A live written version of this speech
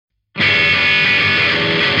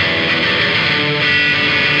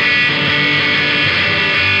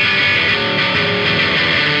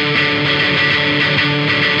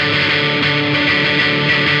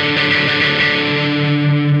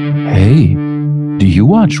Do you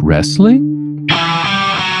watch wrestling?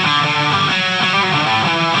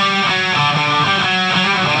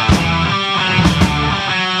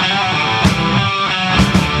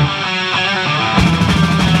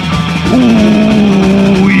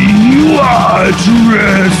 Ooh, you watch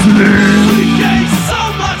wrestling.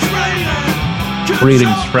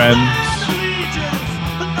 Greetings, friends.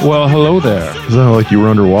 Well, hello there. It sounded like you were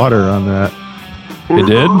underwater on that. It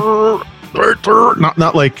did?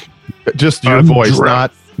 Not like just your voice,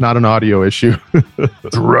 not an audio issue.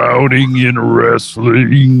 Drowning in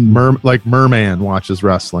wrestling. Like Merman watches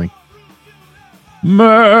wrestling.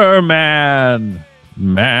 Merman.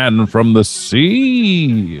 Man from the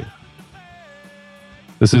sea.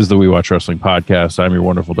 This is the We Watch Wrestling podcast. I'm your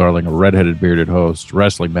wonderful, darling, redheaded, bearded host,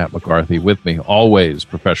 Wrestling Matt McCarthy. With me, always,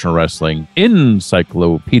 professional wrestling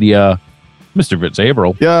encyclopedia, Mr. Vince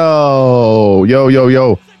Averill. Yo.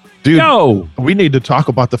 Dude, Yo! We need to talk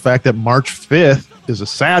about the fact that March 5th is a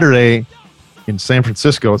Saturday in San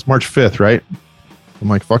Francisco. It's March 5th, right?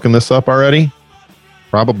 Am I fucking this up already?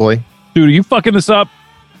 Probably. Dude, are you fucking this up?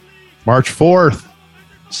 March 4th.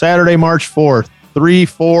 Saturday, March 4th.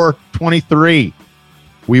 3/4/23.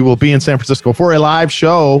 We will be in San Francisco for a live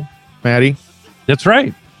show, Maddie. That's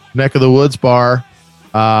right. Neck of the Woods bar.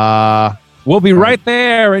 We'll be right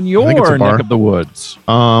there in your neck of the woods.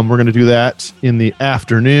 We're going to do that in the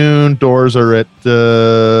afternoon. Doors are at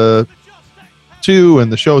 2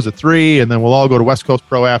 and the show's at 3, and then we'll all go to West Coast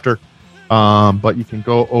Pro after. But you can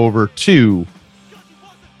go over to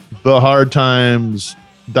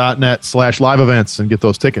thehardtimes.net/live events and get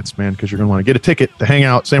those tickets, man, because you're going to want to get a ticket to hang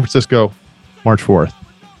out San Francisco March 4th.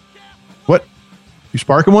 What? You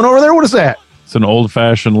sparking one over there? What is that? It's an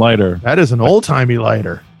old-fashioned lighter. That is an old-timey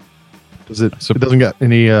lighter. It doesn't get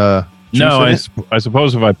any juice no, in it? I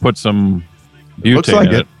suppose if I put some butane Looks like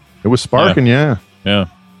in it. It was sparking, yeah. Yeah.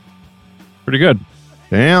 Pretty good.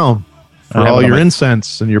 Damn. For all your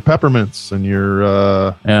incense and your peppermints and your...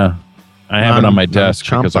 yeah. I have it on my desk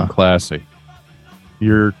because I'm classy.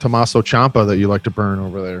 Your Tommaso Ciampa that you like to burn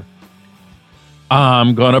over there.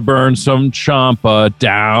 I'm going to burn some Ciampa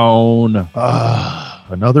down.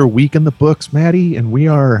 Another week in the books, Maddie, and we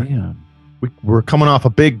are... Man. We're coming off a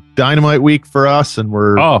big Dynamite week for us, and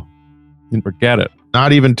we're forget it.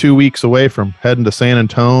 Not even 2 weeks away from heading to San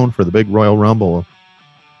Antonio for the big Royal Rumble.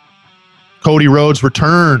 Cody Rhodes'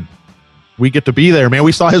 return. We get to be there, man.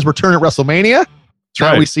 We saw his return at WrestleMania.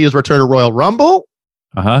 Now we see his return at Royal Rumble.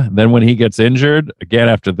 Then when he gets injured again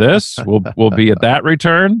after this, we'll be at that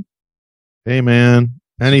return. Hey, man,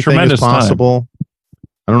 anything is possible. Time.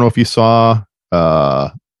 I don't know if you saw.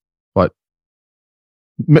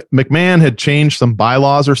 McMahon had changed some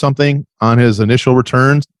bylaws or something on his initial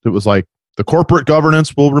returns. It was like the corporate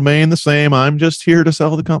governance will remain the same. I'm just here to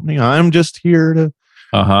sell the company. I'm just here to.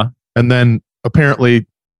 And then apparently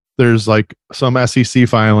there's like some SEC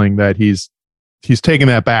filing that he's taking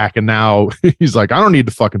that back, and now he's like, I don't need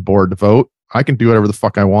the fucking board to vote. I can do whatever the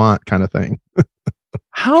fuck I want, kind of thing.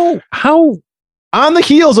 How on the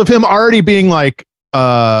heels of him already being like,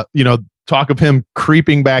 talk of him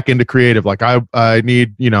creeping back into creative, like I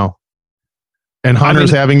need, and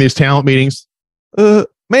Hunter's having these talent meetings.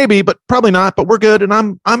 Maybe, but probably not. But we're good, and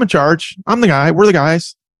I'm in charge. I'm the guy. We're the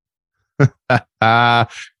guys.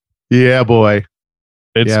 Yeah, boy.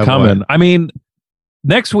 It's coming. Boy. I mean,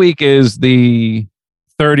 next week is the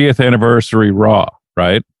 30th anniversary Raw,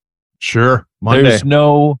 right? Sure. Monday. There's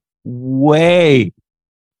no way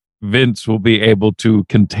Vince will be able to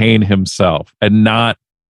contain himself and not.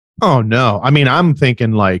 Oh, no. I mean, I'm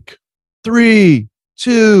thinking like 3,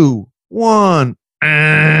 2, 1.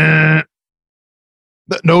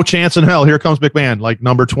 No chance in hell. Here comes McMahon, like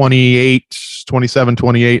number 28, 27,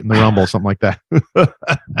 28 in the Rumble, something like that.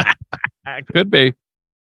 Could be.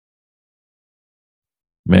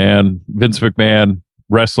 Man, Vince McMahon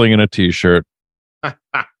wrestling in a t-shirt. A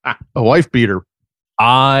wife beater.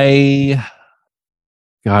 God,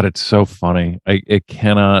 it's so funny. I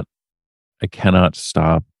cannot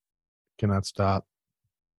stop. Cannot stop.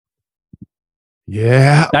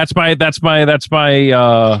 Yeah. That's my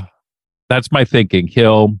thinking.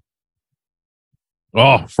 He'll,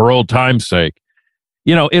 for old time's sake,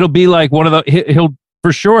 it'll be like one of the, he'll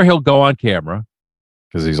go on camera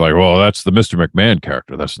because he's like, well, that's the Mr. McMahon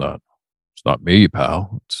character. It's not me,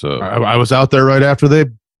 pal. It's I was out there right after they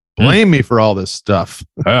blamed me for all this stuff.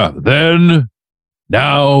 Then,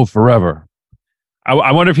 now, forever.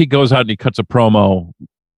 I wonder if he goes out and he cuts a promo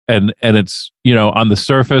and it's, on the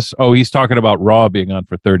surface, he's talking about Raw being on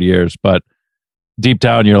for 30 years, but deep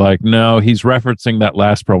down you're like, no, he's referencing that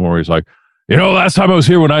last promo where he's like, last time I was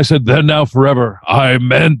here when I said then, now, forever, I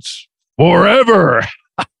meant forever.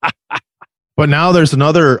 But now there's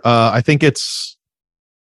another, I think it's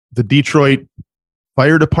the Detroit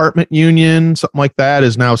Fire Department Union, something like that,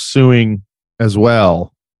 is now suing as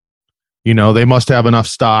well. You know, they must have enough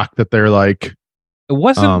stock that they're like.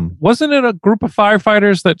 Wasn't it a group of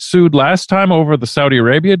firefighters that sued last time over the Saudi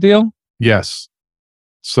Arabia deal? Yes.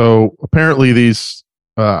 So apparently these,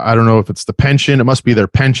 I don't know if it's the pension, it must be their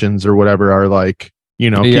pensions or whatever, are like,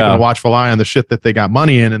 you know, keeping a watchful eye on the shit that they got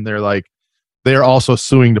money in. And they're like, they're also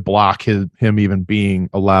suing to block him even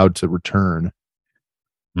being allowed to return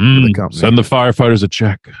to the company. Send the firefighters a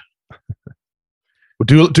check.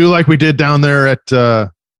 Do like we did down there at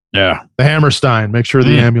the Hammerstein. Make sure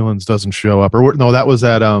the ambulance doesn't show up. Or no, that was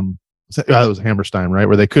at that was Hammerstein, right?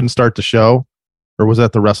 Where they couldn't start the show, or was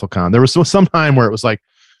that the WrestleCon? There was some time where it was like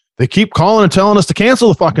they keep calling and telling us to cancel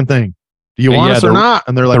the fucking thing. Do you want us or not?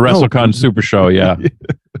 And they're like, the WrestleCon Super Show, yeah.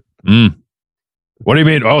 What do you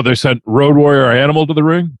mean? Oh, they sent Road Warrior Animal to the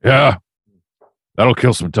ring? Yeah, that'll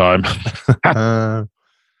kill some time.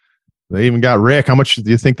 They even got Rick. How much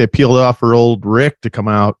do you think they peeled off for old Rick to come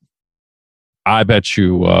out? I bet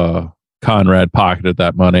you Conrad pocketed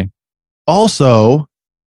that money. Also,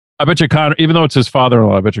 I bet you even though it's his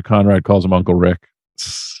father-in-law, I bet you Conrad calls him Uncle Rick.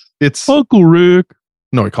 It's Uncle Rick.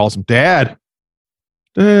 No, he calls him Dad.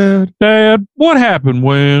 Dad, what happened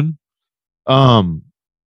when?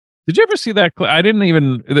 Did you ever see that clip? I didn't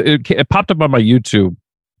even, it popped up on my YouTube.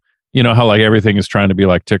 You know how like everything is trying to be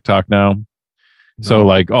like TikTok now? No. So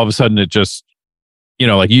like all of a sudden it just, you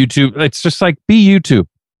know, like YouTube, it's just like be YouTube.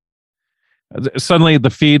 Suddenly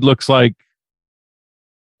the feed looks like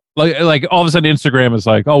all of a sudden Instagram is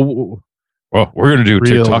like, oh, well, we're going to do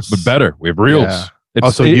Reels. TikTok, but better. We have Reels. Yeah.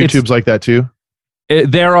 Also, YouTube's like that too.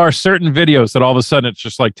 There are certain videos that all of a sudden it's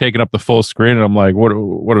just like taking up the full screen, and I'm like, what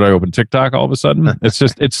did I open TikTok all of a sudden? It's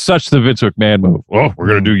such the Vince McMahon move. Oh, we're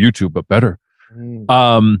gonna do YouTube, but better.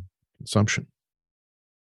 Consumption.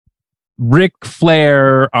 Ric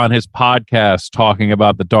Flair on his podcast talking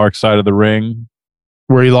about the dark side of the ring,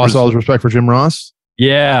 where he lost all his respect for Jim Ross.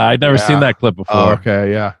 Yeah, I'd never seen that clip before. Oh,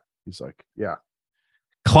 okay, yeah. He's like, yeah,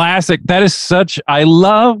 classic. That is such. I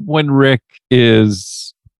love when Rick is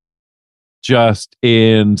just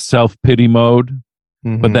in self-pity mode,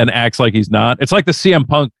 but then acts like he's not. It's like the CM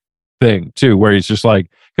Punk thing too, where he's just like,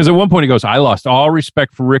 because at one point he goes, I lost all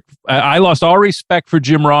respect for I lost all respect for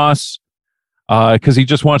Jim Ross because he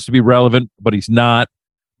just wants to be relevant, but he's not.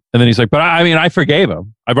 And then he's like, but I mean, I forgave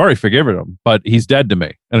him. I've already forgiven him, but he's dead to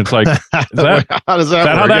me. And it's like, how does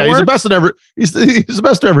that work? He's the best to ever. He's the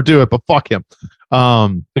best to ever do it, but fuck him.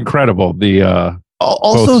 Incredible. The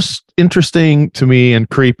also interesting to me and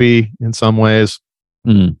creepy in some ways.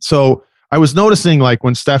 So I was noticing, like,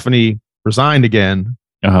 when Stephanie resigned again,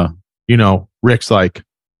 you know, Rick's like,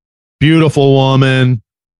 beautiful woman,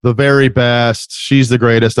 the very best. She's the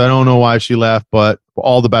greatest. I don't know why she left, but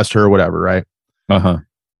all the best to her, whatever, right?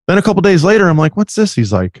 Then a couple days later, I'm like, what's this?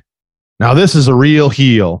 He's like, now this is a real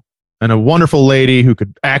heel and a wonderful lady who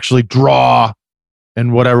could actually draw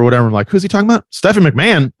and whatever. I'm like, who's he talking about? Stephanie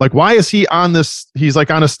McMahon. Like, why is he on this? He's like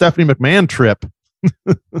on a Stephanie McMahon trip.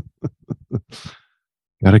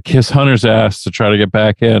 Got to kiss Hunter's ass to try to get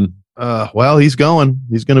back in. Well, he's going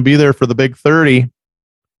to be there for the big 30.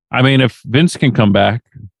 I mean, if Vince can come back,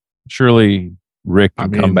 surely Rick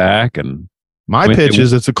can come back. And my pitch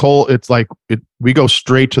is it's like we go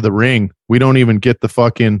straight to the ring. We don't even get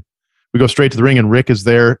we go straight to the ring, and Rick is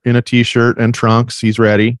there in a t-shirt and trunks. He's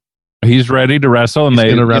ready. He's ready to wrestle, and he's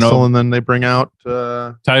gonna wrestle, and then they bring out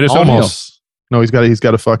Titus O'Neil. No, he's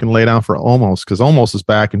got to fucking lay down for Omos, because Omos is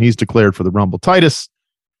back and he's declared for the Rumble. Titus,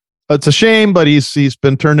 it's a shame, but he's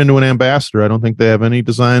been turned into an ambassador. I don't think they have any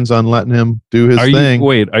designs on letting him do his thing.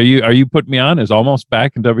 Are you putting me on? Is Omos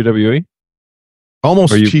back in WWE?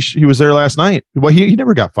 Omos, he was there last night. Well, he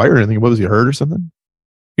never got fired or anything. What, was he hurt or something?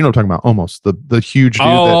 You know what I'm talking about? Omos, the huge dude.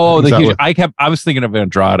 The huge. I was thinking of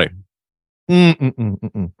Andrade. I'm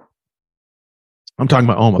talking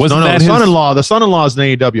about Omos. The son-in-law is in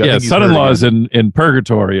AEW. Yeah, son-in-law is in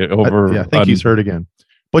purgatory over. I think he's hurt again.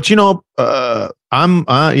 But you know,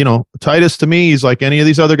 Titus, to me, he's like any of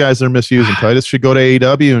these other guys they're misusing. Titus should go to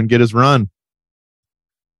AEW and get his run.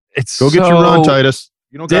 Get your run, Titus.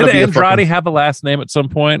 You don't did Andrade have a last name at some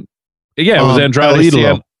point? Yeah, it was Andrade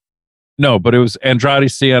CN. No, but it was Andrade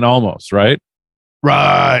CN Almost, right?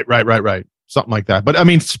 Right. Something like that. But I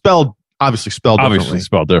mean, obviously spelled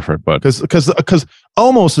different, but because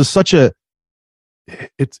Almost is such a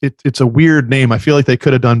it's a weird name. I feel like they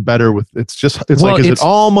could have done better with is it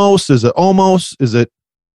Almost? Is it Almost? Is it?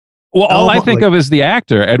 Well, all I think of is the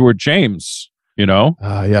actor Edward James. You know,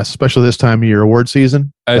 yeah, especially this time of year, award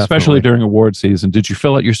season, especially during award season. Did you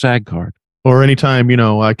fill out your SAG card? Or anytime,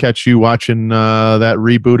 I catch you watching that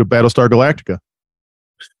reboot of Battlestar Galactica.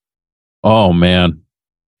 Oh, man.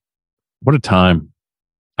 What a time.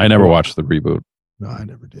 I never watched the reboot. No, I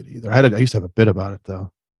never did either. I used to have a bit about it,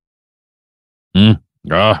 though. Didn't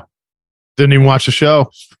even watch the show.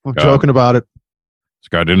 I'm joking about it. This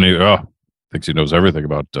guy didn't even, thinks he knows everything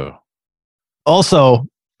about also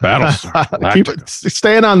Battlestar.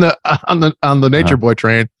 Staying on the Nature Boy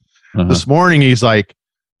train. This morning he's like,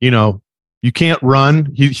 you can't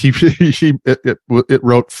run. It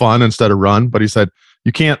wrote fun instead of run, but he said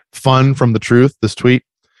you can't fun from the truth. This tweet,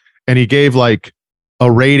 and he gave like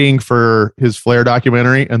a rating for his Flair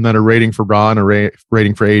documentary, and then a rating for Raw and a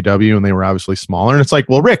rating for AEW, and they were obviously smaller. And it's like,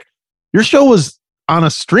 well, Rick, your show was on a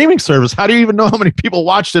streaming service. How do you even know how many people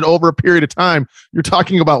watched it over a period of time? You're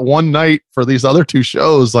talking about one night for these other two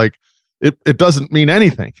shows. Like it doesn't mean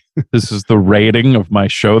anything. This is the rating of my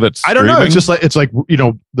show. That's I don't know. It's just like,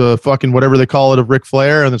 the fucking, whatever they call it of Ric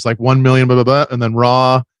Flair. And it's like 1 million, blah, blah, blah. And then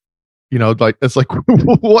Raw, like, it's like,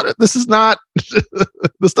 what? This is not,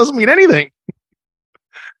 this doesn't mean anything.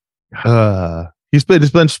 He's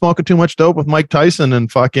been smoking too much dope with Mike Tyson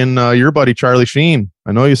and fucking your buddy, Charlie Sheen.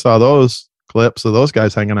 I know you saw those clips of those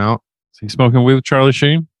guys hanging out. Is he smoking weed with Charlie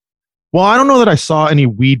Sheen? Well, I don't know that I saw any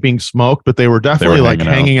weed being smoked, but they were definitely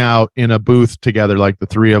hanging out in a booth together, like the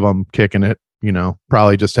three of them kicking it,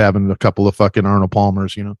 probably just having a couple of fucking Arnold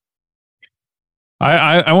Palmers,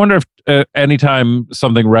 I wonder if anytime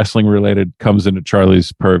something wrestling related comes into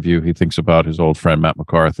Charlie's purview, he thinks about his old friend, Matt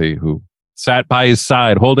McCarthy, who sat by his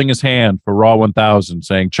side, holding his hand for Raw 1000,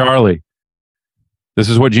 saying, Charlie, this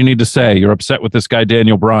is what you need to say. You're upset with this guy,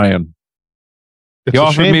 Daniel Bryan. He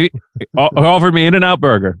offered me In-N-Out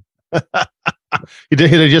Burger. He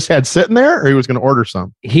just had sitting there, or he was going to order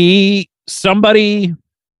some? Somebody,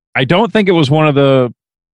 I don't think it was one of the,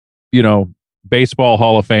 baseball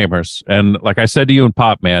Hall of Famers. And like I said to you in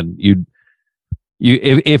Pop Man,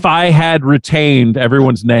 if I had retained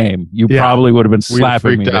everyone's name, you probably would have been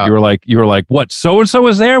slapping me. You were like, what? So-and-so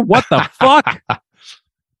was there? What the fuck?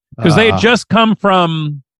 Because they had just come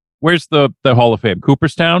from, where's the Hall of Fame?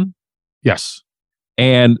 Cooperstown? Yes.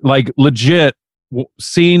 And like legit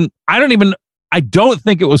seen, I don't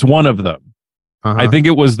think it was one of them. I think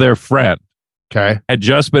it was their friend. Okay. Had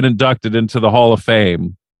just been inducted into the Hall of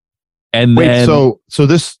Fame. And wait, then, so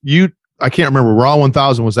this, I can't remember, Raw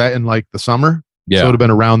 1000, was that in like the summer? Yeah. So it would have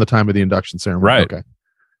been around the time of the induction ceremony. Right. Okay.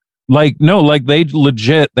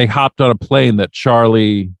 They hopped on a plane that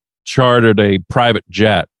Charlie chartered a private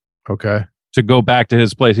jet. Okay. To go back to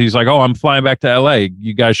his place. He's like, oh, I'm flying back to LA.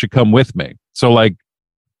 You guys should come with me. So like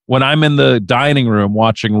when I'm in the dining room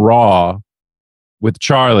watching Raw with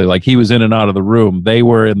Charlie, like he was in and out of the room. They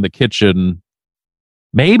were in the kitchen,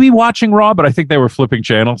 maybe watching Raw, but I think they were flipping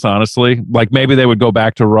channels, honestly. Like maybe they would go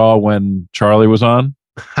back to Raw when Charlie was on.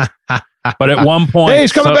 But at one point, hey,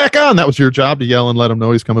 he's coming back on. That was your job, to yell and let him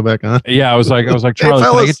know he's coming back on. Yeah, I was like,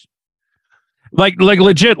 Charlie, hey, like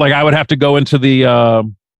legit, like I would have to go into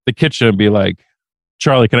the kitchen and be like,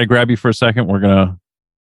 Charlie, can I grab you for a second? We're gonna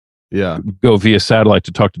go via satellite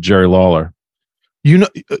to talk to Jerry Lawler.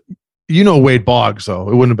 Wade Boggs, though.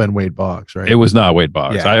 It wouldn't have been Wade Boggs, right? It was not Wade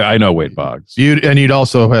Boggs. Yeah. I know Wade Boggs. You'd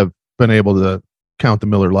also have been able to count the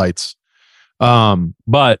Miller Lights.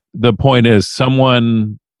 But the point is,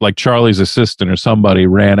 someone like Charlie's assistant or somebody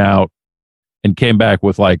ran out and came back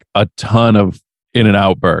with like a ton of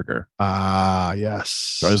In-N-Out Burger. Yes.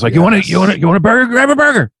 So I was like, you want a burger? Grab a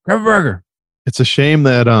burger. It's a shame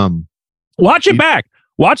that watch it back.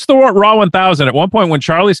 Watch the Raw 1000. At one point when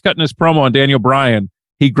Charlie's cutting his promo on Daniel Bryan,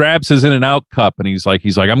 he grabs his In-N-Out cup and he's like,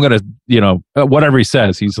 I'm going to, whatever he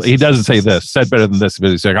says, he doesn't say this, said better than this, but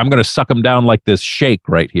he's like, I'm going to suck him down like this shake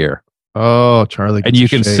right here. Oh, Charlie. And you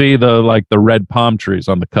can see the red palm trees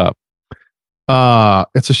on the cup.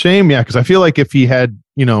 It's a shame. Yeah. Cause I feel like if he had,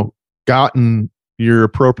 gotten your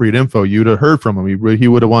appropriate info, you'd have heard from him. He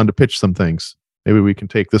would have wanted to pitch some things. Maybe we can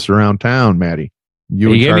take this around town, Maddie.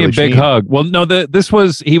 He gave me a big hug. Well, no, this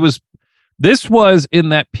was in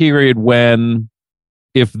that period when,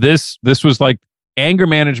 if this was like Anger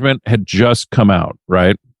Management had just come out,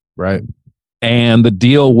 right? Right. And the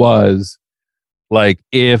deal was like,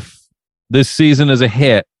 if this season is a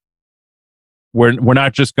hit, we're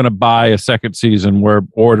not just going to buy a second season. We're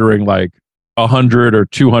ordering like 100 or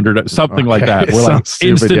 200, something like that. We're like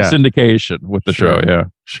instant syndication with the show. Yeah,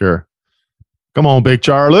 sure. Come on, Big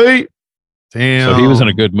Charlie. Damn. So he was in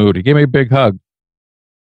a good mood. He gave me a big hug.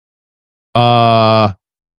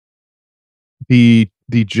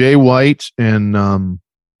 The Jay White and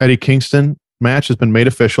Eddie Kingston match has been made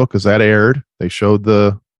official because that aired. They showed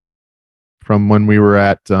from when we were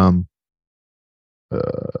at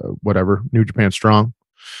whatever, New Japan Strong.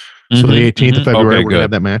 So the 18th of February, we're going to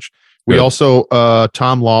have that match. We also,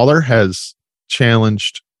 Tom Lawler has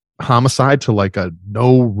challenged Homicide to like a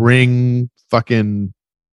no ring fucking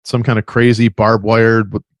some kind of crazy barbed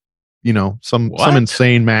wired, some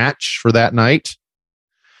insane match for that night.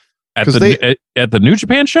 At the New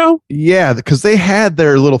Japan show? Yeah, because they had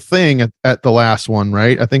their little thing at the last one,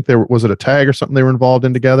 right? I think was it a tag or something they were involved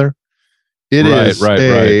in together? It is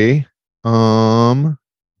right.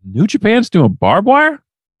 New Japan's doing barbed wire?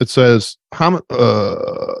 It says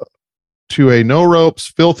to a no ropes,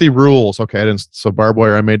 filthy rules. Okay, I didn't. So barbed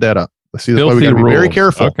wire, I made that up. See, that's why we got to be very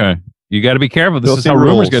careful. Okay, you got to be careful. This is how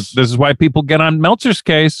rumors get. This is why people get on Meltzer's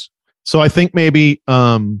case. So I think maybe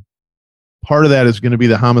part of that is going to be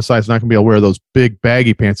the Homicide's not going to be able to wear those big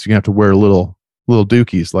baggy pants. You're going to have to wear little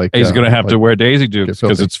dookies. Like he's going to have to wear Daisy Dukes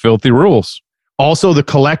because it's filthy rules. Also, the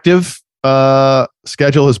Collective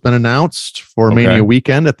schedule has been announced for Mania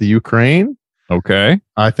weekend at the Ukraine. Okay.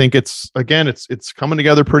 I think it's coming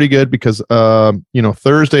together pretty good because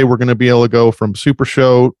Thursday we're going to be able to go from Super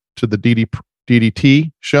Show to the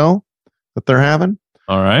DDT show that they're having.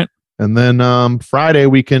 All right. And then Friday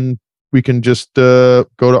we can just go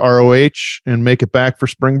to ROH and make it back for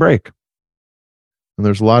spring break. And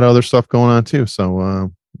there's a lot of other stuff going on too.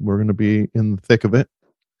 So we're going to be in the thick of it.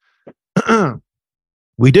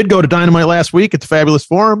 We did go to Dynamite last week at the Fabulous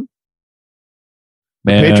Forum.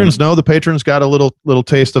 Man. The patrons got a little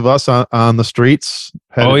taste of us on the streets.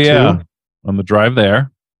 On the drive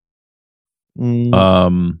there.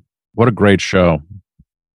 What a great show.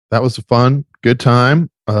 That was a fun, good time.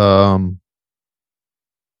 And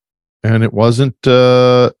it wasn't,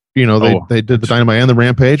 they did the Dynamite and the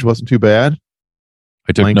Rampage. Wasn't too bad.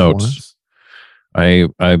 I took notes. I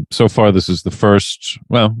so far this is the first.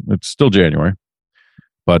 Well, it's still January,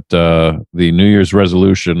 but the New Year's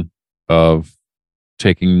resolution of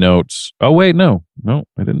taking notes. Oh wait, no, I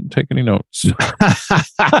didn't take any notes.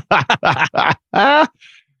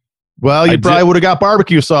 Well, you probably would have got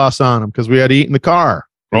barbecue sauce on them because we had to eat in the car.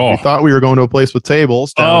 We thought we were going to a place with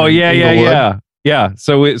tables. Yeah.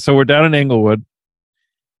 So we're down in Inglewood,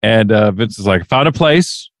 and Vince is like, found a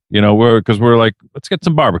place. We're like, let's get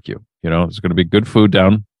some barbecue. There's going to be good food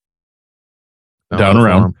down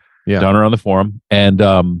around the Forum,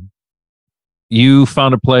 and you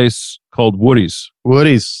found a place called Woody's.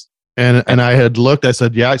 And I had looked. I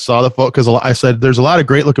said, yeah, I saw the photo because I said there's a lot of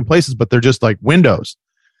great looking places, but they're just like windows.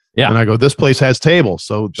 Yeah. And I go, this place has tables,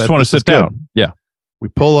 so just want to sit down. Yeah. We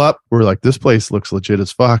pull up. We're like, this place looks legit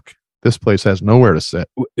as fuck. This place has nowhere to sit.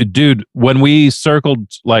 Dude, when we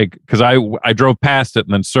circled, because I drove past it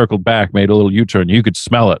and then circled back, made a little U-turn, you could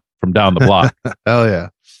smell it from down the block. Hell yeah.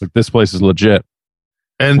 Like, this place is legit.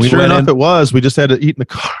 And sure enough, it was. We just had to eat in the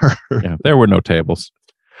car. Yeah, there were no tables.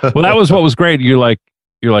 Well, that was what was great. You're like,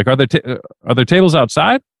 are there tables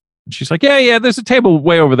outside? And she's like, yeah, there's a table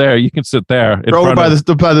way over there. You can sit there. Over by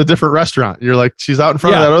the different restaurant. You're like, she's out in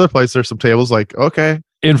front of that other place. There's some tables. Like, okay.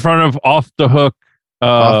 In front of Off the Hook.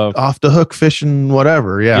 Off the Hook fishing,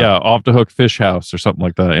 whatever. Yeah. Yeah. Off the Hook Fish House or something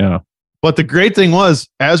like that. Yeah. But the great thing was,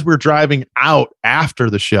 as we're driving out after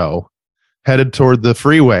the show, headed toward the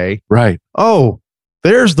freeway. Right. Oh,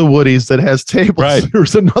 there's the Woody's that has tables. Right. There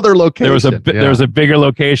was another location. There was a bigger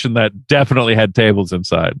location that definitely had tables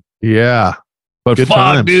inside. Yeah. But good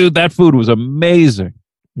times. Dude, that food was amazing.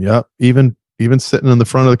 Yep. Even sitting in the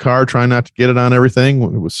front of the car, trying not to get it on everything,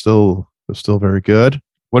 it was still very good.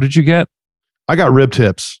 What did you get? I got rib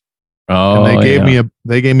tips. Oh, and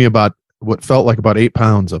they gave me about what felt like about 8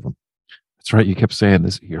 pounds of them. That's right. You kept saying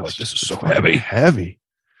this. You're like, this is so heavy. Heavy.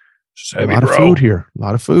 Heavy, a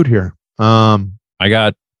lot of food here. I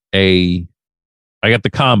got the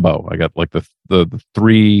combo. I got like the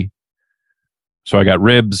three. So I got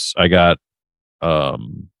ribs. I got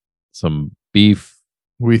some beef.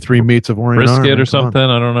 We 3 meats of Orient brisket or something.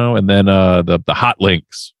 I don't know. And then the hot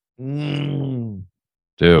links. Dude,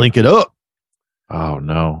 link it up. Oh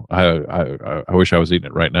no, I wish I was eating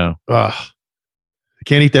it right now. I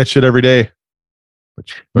can't eat that shit every day.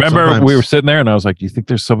 But remember, sometimes. We were sitting there, and I was like, "Do you think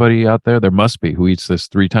there's somebody out there? There must be who eats this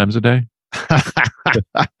 3 times a day."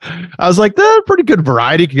 I was like, "They're pretty good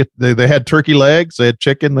variety." They had turkey legs, they had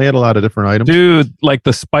chicken, they had a lot of different items. Dude, like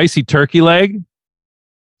the spicy turkey leg,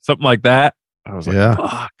 something like that. I was like, yeah.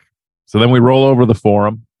 Fuck. So then we roll over the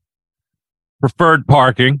Forum, preferred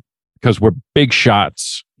parking because we're big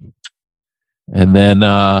shots, and then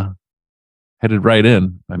headed right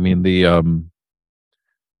in. I mean,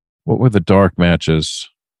 what were the dark matches?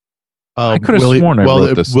 I could have sworn I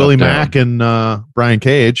wrote this Willie Mack and Brian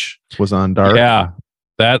Cage was on dark. Yeah,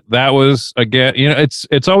 that was again.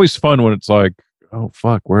 It's always fun when it's like, oh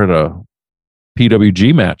fuck, where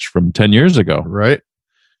PWG match from 10 years ago. Right.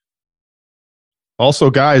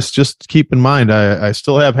 Also, guys, just keep in mind, I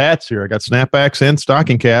still have hats here. I got snapbacks and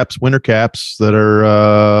stocking caps, winter caps that are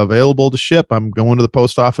available to ship. I'm going to the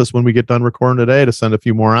post office when we get done recording today to send a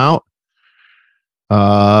few more out.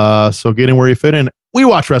 So get in where you fit in. We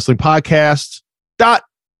watch wrestling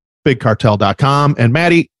podcast.bigcartel.com. And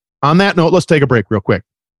Maddie, on that note, let's take a break real quick.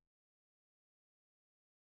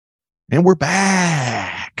 And we're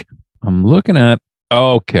back. I'm looking at,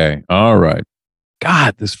 okay. All right.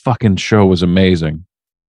 God, this fucking show was amazing.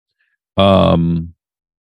 I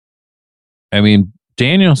mean,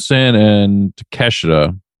 Danielson and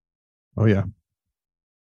Takeshita. Oh yeah,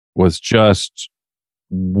 was just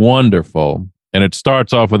wonderful, and it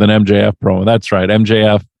starts off with an MJF promo. That's right,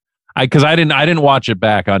 MJF. Because I didn't watch it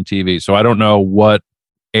back on TV, so I don't know what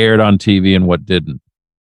aired on TV and what didn't.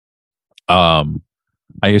 I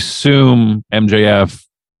assume MJF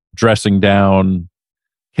dressing down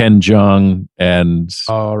Ken Jeong and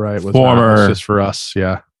former just for us,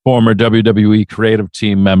 former WWE creative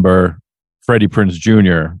team member Freddie Prinze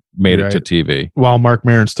Jr. made it to TV while Mark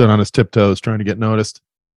Maron stood on his tiptoes trying to get noticed.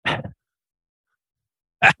 What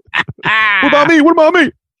about me? What about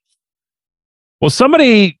me? Well,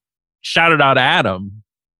 somebody shouted out Adam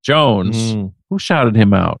Jones. Who shouted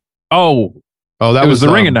him out? Oh, that was the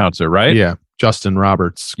ring announcer, right? Yeah, Justin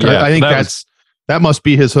Roberts. Yeah, I think that must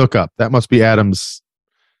be his hookup. That must be Adam's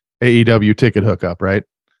AEW ticket hookup, right?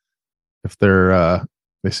 If they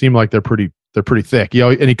seem like they're pretty thick. You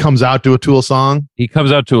know, and he comes out to a Tool song.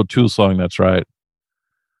 That's right.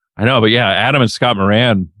 I know, but yeah, Adam and Scott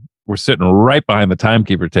Moran were sitting right behind the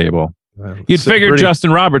timekeeper table. You'd figure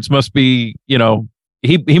Justin Roberts must be, you know,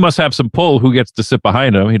 he must have some pull who gets to sit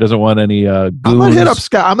behind him. He doesn't want any goons. I'm gonna hit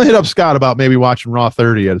up Scott about maybe watching Raw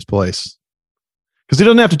 30 at his place. Because he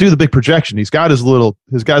doesn't have to do the big projection. He's got his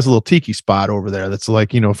guy's little tiki spot over there. That's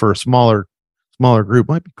like, you know, for a smaller group,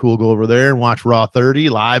 might be cool. Go over there and watch Raw 30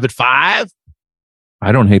 live at 5.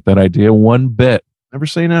 I don't hate that idea one bit. Never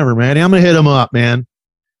say never, Maddie. I'm gonna hit him up, man.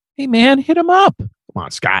 Hey, man, hit him up. Come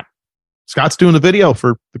on, Scott. Scott's doing the video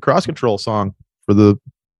for the Cross Control song for the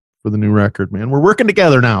new record, man. We're working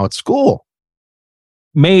together now. It's cool.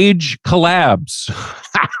 Mage collabs.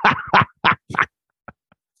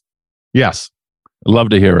 Yes. I'd love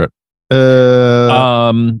to hear it.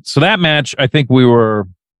 So that match, I think we were,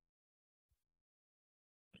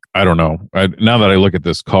 I don't know. Now that I look at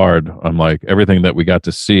this card, I'm like, everything that we got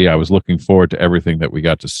to see, I was looking forward to everything that we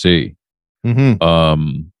got to see.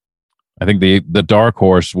 Mm-hmm. I think the dark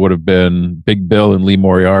horse would have been Big Bill and Lee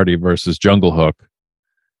Moriarty versus Jungle Hook.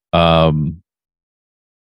 And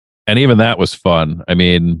even that was fun. I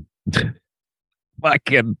mean,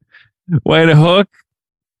 fucking when Hook.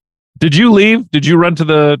 Did you leave? Did you run to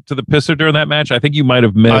the pisser during that match? I think you might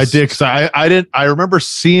have missed. I did. Cause I didn't. I remember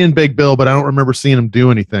seeing Big Bill, but I don't remember seeing him do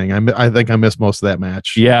anything. I think I missed most of that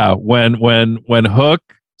match. Yeah, when Hook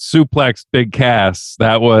suplexed Big Cass,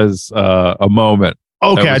 that was a moment.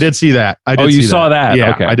 Okay, I did see that. You saw that?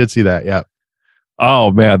 Yeah, okay. I did see that. Yeah. Oh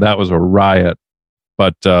man, that was a riot.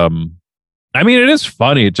 But I mean, it is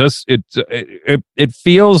funny. It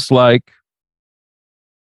feels like.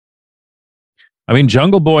 I mean,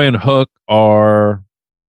 Jungle Boy and Hook are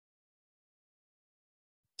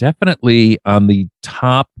definitely on the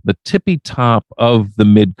tippy top of the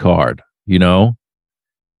mid card, you know,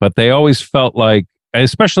 but they always felt like,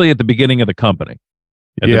 especially at the beginning of the company,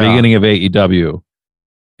 at the beginning of AEW,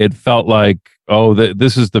 it felt like,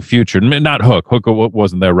 this is the future. Not Hook. Hook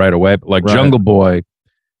wasn't there right away, but like Jungle Boy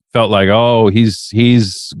felt like,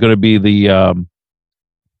 he's going to be the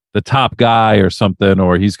top guy or something,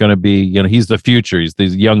 or he's going to be, you know, he's the future. He's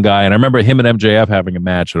this young guy. And I remember him and MJF having a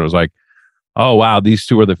match, and it was like, oh, wow, these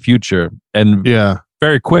two are the future. And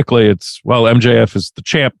very quickly, it's, well, MJF is the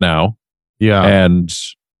champ now. Yeah. And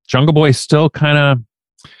Jungle Boy still kind of,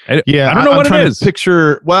 I don't know what it is.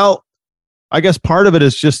 Picture, well, I guess part of it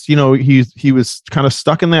is just, you know, he was kind of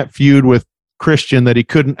stuck in that feud with Christian that he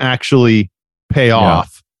couldn't actually pay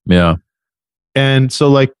off. Yeah. And so,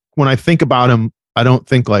 like, when I think about him, I don't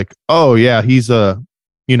think like, oh yeah, he's a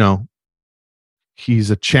challenge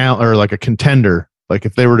or like a contender. Like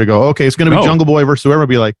if they were to go, okay, it's going to be Jungle Boy versus whoever, I'd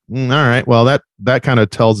be like, all right, well that kind of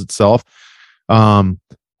tells itself. Certainly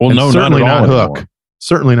not Hook. Anymore.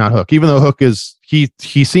 Certainly not Hook. Even though Hook is he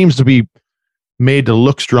seems to be made to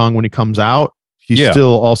look strong when he comes out. He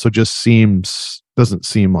still also just doesn't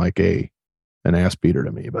seem like an ass beater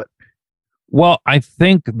to me, but. Well, I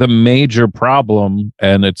think the major problem,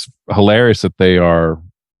 and it's hilarious that they are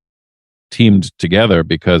teamed together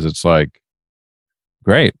because it's like,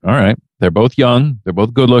 great. All right. They're both young. They're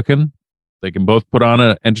both good looking. They can both put on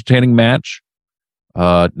an entertaining match.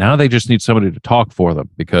 Now they just need somebody to talk for them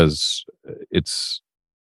because it's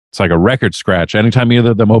like a record scratch. Anytime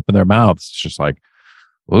either of them open their mouths, it's just like,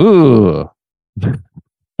 ooh.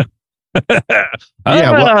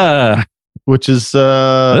 Yeah, which is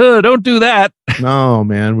don't do that. No,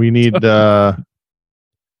 man. We need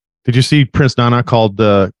did you see Prince Nana called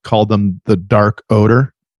them the Dark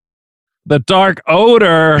Odor? The Dark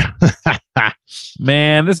Odor.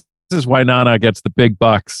 Man, this is why Nana gets the big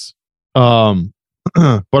bucks. But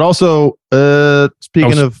also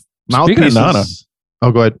speaking of mouthpieces. Of Nana.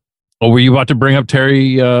 Oh, go ahead. Oh, were you about to bring up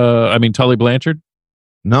Tully Blanchard?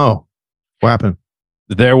 No. What happened?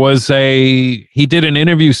 There was he did an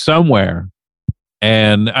interview somewhere,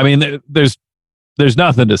 and I mean, there's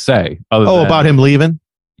nothing to say other than about him leaving.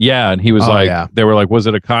 Yeah, and he was they were like, was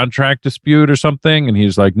it a contract dispute or something? And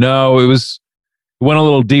he's like, no, it went a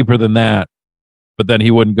little deeper than that, but then he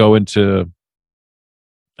wouldn't go into,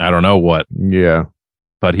 I don't know what. Yeah,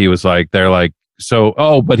 but he was like, they're like,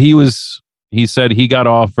 but he said he got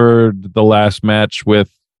offered the last match with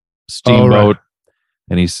Steamboat. Oh, right.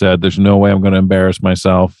 And he said, there's no way I'm going to embarrass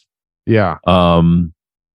myself. Yeah. So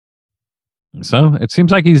it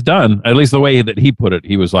seems like he's done, at least the way that he put it.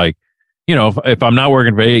 He was like, if I'm not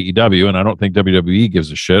working for AEW, and I don't think WWE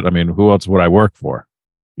gives a shit, I mean, who else would I work for?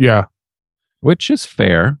 Yeah. Which is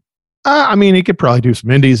fair. I mean, he could probably do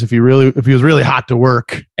some indies if he was really hot to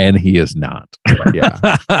work. And he is not.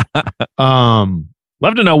 Yeah.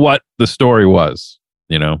 Love to know what the story was,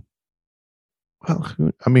 Well,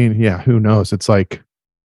 I mean, yeah, who knows? It's like,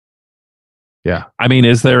 yeah. I mean,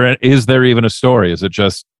 is there even a story? Is it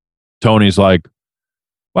just Tony's like,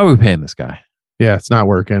 why are we paying this guy? Yeah, it's not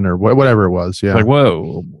working or whatever it was. Yeah. Like,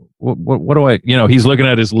 whoa, what do I, he's looking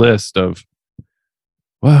at his list of,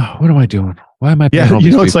 wow, what am I doing? Why am I paying all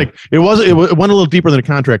these it's people? like, it went a little deeper than a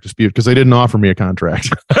contract dispute because they didn't offer me a contract.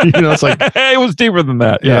 It's like, it was deeper than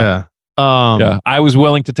that. Yeah. I was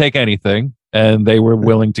willing to take anything and they were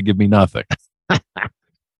willing to give me nothing.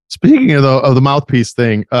 Speaking of the mouthpiece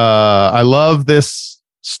thing, I love this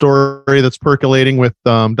story that's percolating with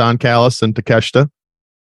Don Callis and Takeshita.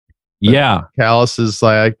 Yeah. Callis is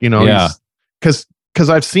like, because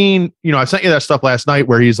I've seen, I sent you that stuff last night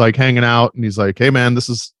where he's like hanging out and he's like, hey man, this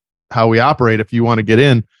is how we operate if you want to get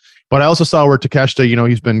in. But I also saw where Takeshita,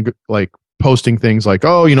 he's been like posting things like,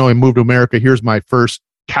 oh, I moved to America. Here's my first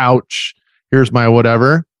couch. Here's my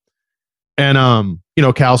whatever. And,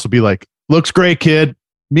 Callis will be like, looks great, kid.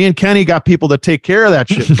 Me and Kenny got people that take care of that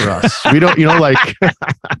shit for us. We don't, like.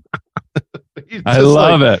 I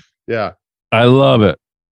love it. Yeah. I love it.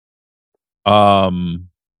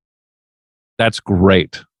 That's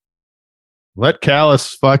great. Let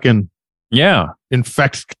Callis fucking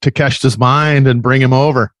infect Takeshita's mind and bring him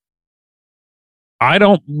over. I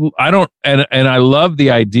don't, and I love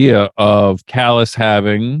the idea of Callis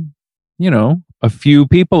having, a few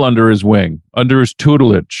people under his wing, under his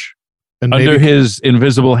tutelage, and under his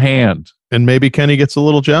invisible hand. And maybe Kenny gets a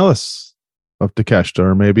little jealous of Takeshita,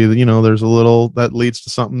 or maybe, there's a little that leads to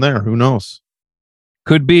something there. Who knows?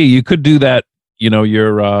 Could be. You could do that,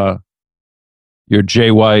 your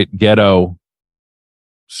Jay White ghetto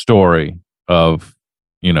story of,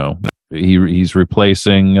 he's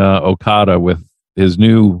replacing Okada with his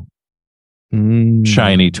new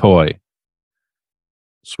shiny toy.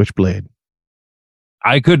 Switchblade.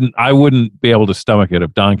 I wouldn't be able to stomach it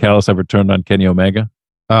if Don Callis ever turned on Kenny Omega.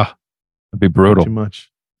 It'd be brutal. Too much.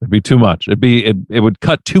 It'd be too much. It would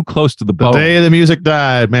cut too close to the bone. The day the music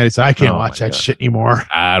died, man, I can't watch that shit ananymore.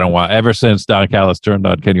 I don't want. Ever since Don Callis turned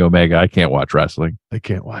on Kenny Omega, I can't watch wrestling. I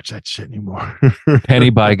can't watch that shit anymore. Kenny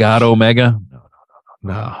by God Omega.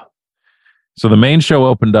 No. So the main show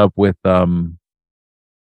opened up with Hangman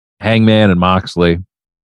and Moxley,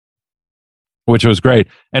 which was great,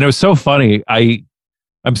 and it was so funny.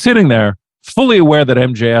 I'm sitting there fully aware that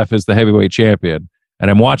MJF is the heavyweight champion,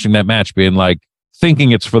 and I'm watching that match being like,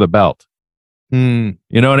 thinking it's for the belt. You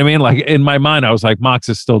know what I mean? Like in my mind, I was like, Mox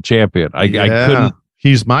is still champion. I couldn't.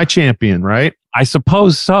 He's my champion, right? I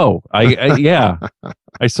suppose so. I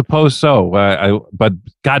suppose so. But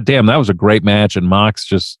goddamn, that was a great match, and Mox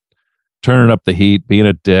just turning up the heat, being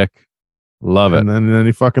a dick. Love it. And then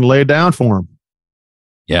he fucking laid down for him.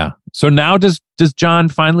 Yeah. So now does John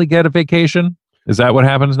finally get a vacation? Is that what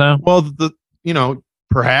happens now? Well,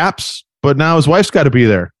 perhaps, but now his wife's got to be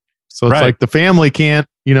there. So it's like the family can't,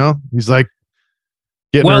 he's like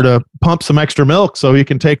getting her to pump some extra milk so he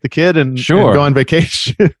can take the kid and go on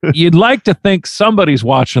vacation. You'd like to think somebody's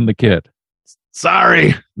watching the kid.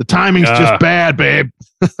 Sorry, the timing's just bad, babe.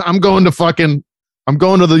 I'm going to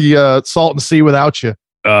the Salton Sea without you.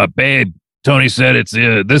 Babe, Tony said it's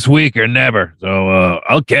this week or never. So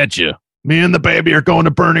I'll catch you. Me and the baby are going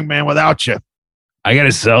to Burning Man without you. I got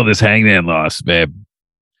to sell this Hangman loss, babe.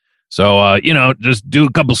 So, just do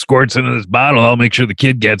a couple squirts into this bottle. I'll make sure the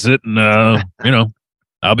kid gets it. And,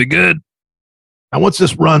 I'll be good. And once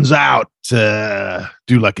this runs out,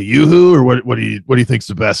 do like a Yoo-hoo, or what do you think's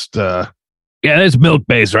the best? Yeah, it's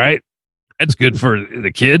milk-based, right? That's good for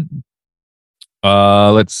the kid.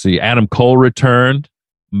 Let's see. Adam Cole returned.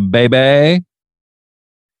 Baby.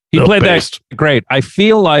 He played that great. I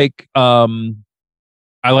feel like I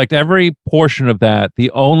liked every portion of that.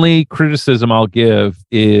 The only criticism I'll give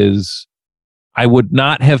is I would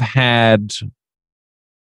not have had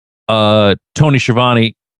Tony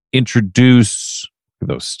Schiavone introduce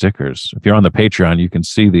those stickers. If you're on the Patreon, you can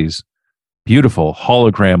see these beautiful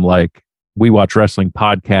hologram like We Watch Wrestling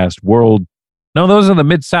Podcast World. No, those are the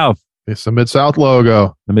Mid-South. It's the Mid-South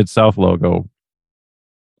logo. The Mid-South logo.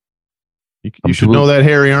 You should know that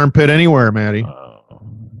hairy armpit anywhere, Matty.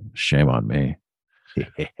 Shame on me.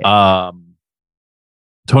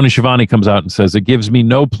 Tony Schiavone comes out and says, it gives me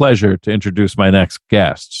no pleasure to introduce my next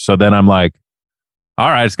guest. So then I'm like, all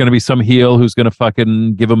right, it's going to be some heel who's going to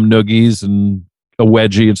fucking give him noogies and a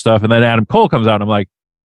wedgie and stuff. And then Adam Cole comes out and I'm like,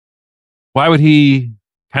 why would he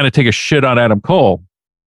kind of take a shit on Adam Cole?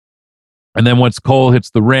 And then once Cole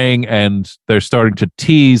hits the ring and they're starting to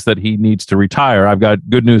tease that he needs to retire, I've got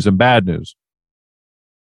good news and bad news.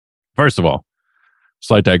 First of all,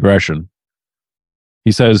 slight digression.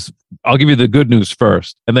 He says, I'll give you the good news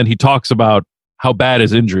first. And then he talks about how bad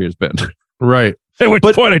his injury has been. Right. At which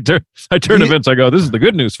point I turn to Vince, I go, this is the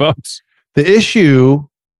good news, folks. The issue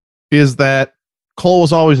is that Cole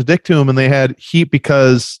was always a dick to him and they had heat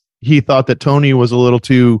because he thought that Tony was a little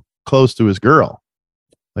too close to his girl.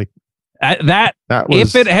 Like that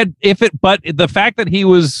was, but the fact that he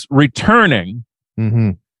was returning,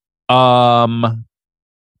 it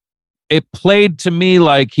played to me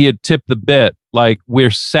like he had tipped the bit. Like,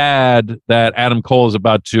 we're sad that Adam Cole is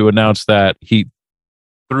about to announce that he,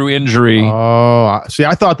 through injury. Oh, see,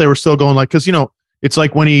 I thought they were still going like, because, it's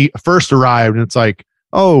like when he first arrived and it's like,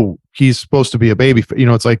 oh, he's supposed to be a baby.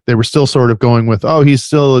 It's like they were still sort of going with, oh, he's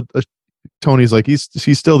still Tony's like, he's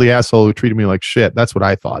still the asshole who treated me like shit. That's what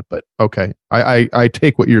I thought. But okay, I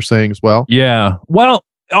take what you're saying as well. Yeah. Well,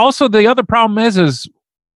 also the other problem is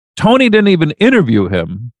Tony didn't even interview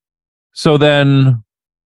him. So then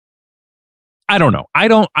I don't know.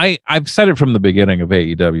 I've said it from the beginning of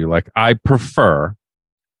AEW. Like, I prefer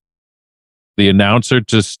the announcer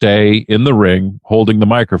to stay in the ring holding the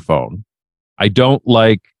microphone. I don't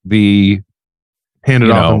like the hand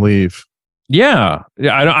it off and leave. Yeah.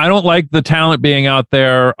 I don't like the talent being out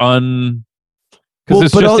there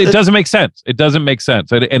because it doesn't make sense. It doesn't make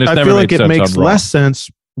sense. And it's never made sense. I feel like it makes less sense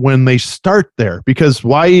when they start there, because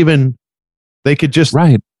why even they could just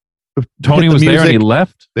Tony was there and he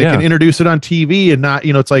left. They can introduce it on TV and not,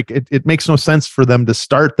 it's like, it makes no sense for them to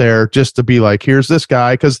start there just to be like, here's this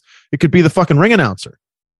guy. Cause it could be the fucking ring announcer.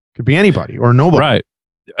 It could be anybody or nobody. Right.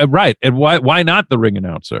 Right. And why not the ring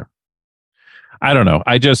announcer? I don't know.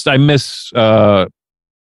 I miss,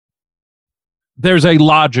 there's a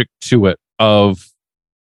logic to it of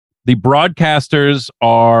the broadcasters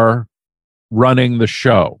are running the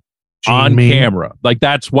show on camera. Like,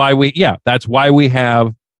 that's why we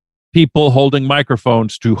have people holding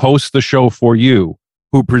microphones to host the show for you,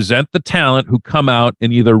 who present the talent, who come out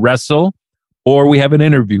and either wrestle or we have an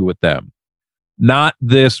interview with them. Not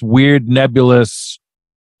this weird nebulous,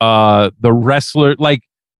 the wrestler, like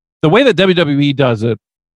the way that WWE does it.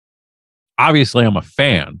 Obviously, I'm a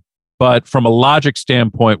fan, but from a logic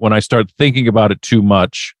standpoint, when I start thinking about it too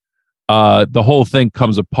much, the whole thing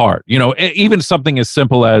comes apart. Even something as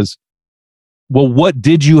simple as, well, what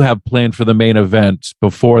did you have planned for the main event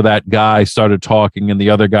before that guy started talking and the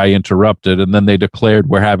other guy interrupted and then they declared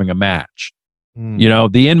we're having a match?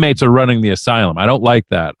 The inmates are running the asylum. I don't like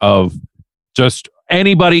that, of just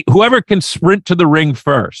anybody, whoever can sprint to the ring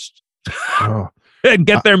first and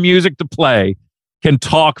get their music to play can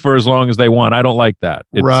talk for as long as they want. I don't like that.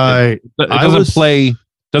 It doesn't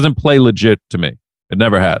play legit to me. It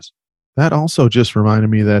never has. That also just reminded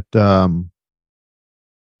me that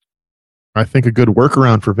I think a good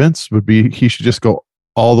workaround for Vince would be he should just go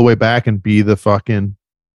all the way back and be the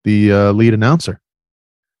lead announcer.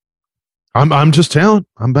 I'm just talent.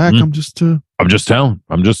 I'm back. I'm just talent. I'm the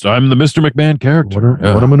Mr. McMahon character.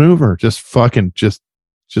 What a maneuver. Just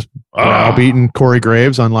browbeating Corey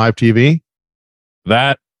Graves on live TV.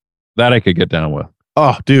 That I could get down with.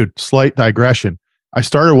 Oh, dude, slight digression. I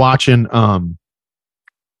started watching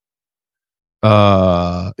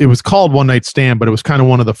it was called One Night Stand, but it was kind of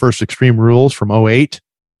one of the first Extreme Rules from 2008.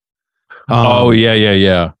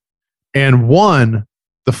 Yeah. And one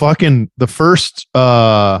the first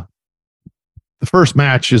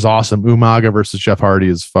match is awesome. Umaga versus Jeff Hardy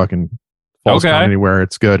is fucking falls down anywhere.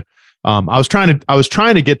 It's good. I was trying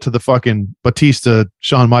to get to the fucking Batista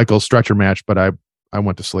Shawn Michaels stretcher match, but I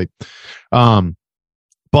went to sleep.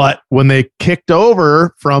 But when they kicked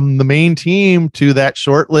over from the main team to that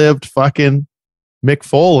short-lived fucking Mick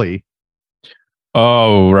Foley.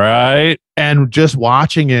 Oh, right. And just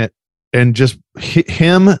watching it and just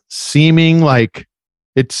him seeming like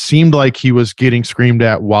it seemed like he was getting screamed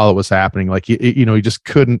at while it was happening. Like, he just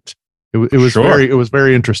couldn't. It was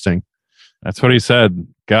very interesting. That's what he said.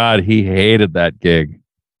 God, he hated that gig.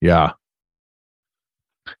 Yeah.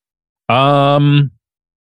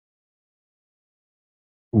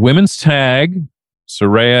 Women's tag,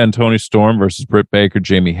 Saraya and Toni Storm versus Britt Baker,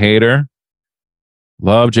 Jamie Hayter.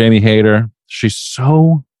 Love Jamie Hayter. She's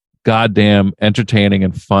so goddamn entertaining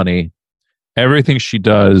and funny. Everything she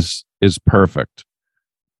does is perfect.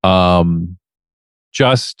 And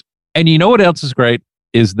you know what else is great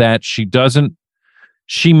is that she's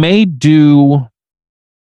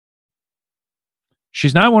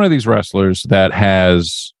not one of these wrestlers that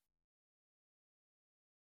has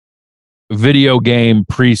video game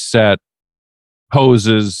preset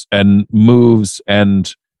poses and moves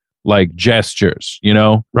and like gestures,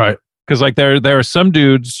 right? Because like there are some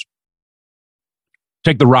dudes.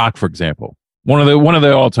 Take The Rock, for example, one of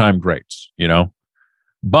the all-time greats,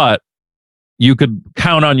 but you could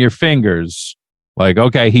count on your fingers. Like,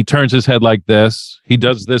 okay, he turns his head like this. He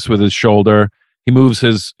does this with his shoulder. He moves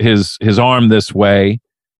his arm this way.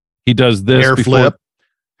 He does this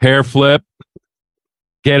hair flip.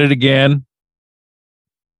 Get it again.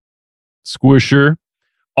 Squisher.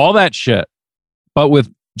 All that shit. But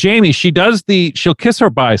with Jamie, she'll kiss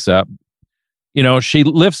her bicep. She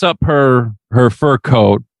lifts up her fur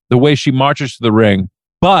coat, the way she marches to the ring.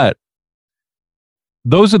 But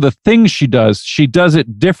those are the things she does. She does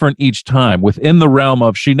it different each time within the realm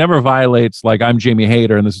of she never violates like I'm Jamie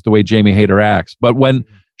Hayter and this is the way Jamie Hayter acts. But when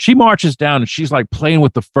she marches down and she's like playing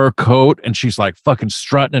with the fur coat and she's like fucking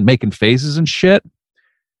strutting and making faces and shit,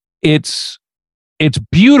 it's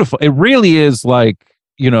beautiful. It really is like,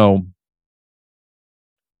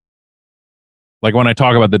 like when I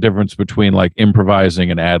talk about the difference between like improvising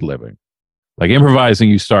and ad-libbing. Like improvising,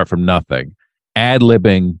 you start from nothing.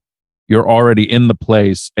 Ad-libbing, you're already in the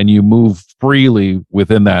place and you move freely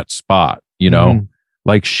within that spot, Mm-hmm.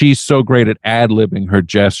 Like she's so great at ad-libbing her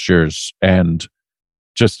gestures and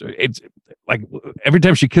just it's like every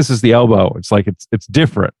time she kisses the elbow, it's like it's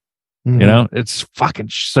different. Mm-hmm. It's fucking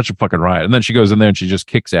such a fucking riot. And then she goes in there and she just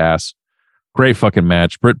kicks ass. Great fucking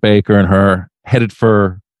match. Britt Baker and her headed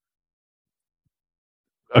for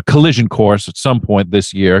a collision course at some point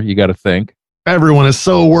this year. You got to think. Everyone is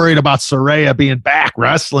so worried about Saraya being back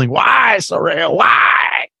wrestling. Why, Saraya?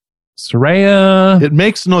 Why? Saraya. It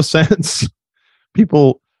makes no sense.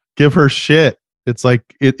 People give her shit. It's like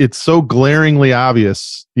it's so glaringly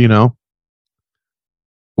obvious,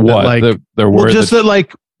 What? Like, they're worried that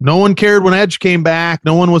like no one cared when Edge came back.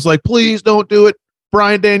 No one was like, please don't do it.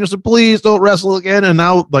 Bryan Danielson, please don't wrestle again. And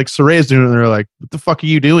now like Saraya's doing it. And they're like, what the fuck are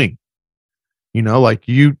you doing?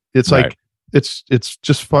 It's right. Like, it's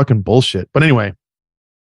just fucking bullshit. But anyway.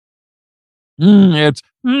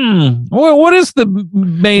 What is the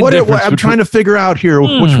main difference? I'm trying to figure out here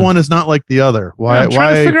which one is not like the other. Why? I'm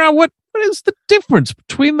trying to figure out what is the difference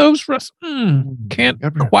between those wrestlers. Can't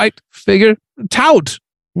quite figure. Tout.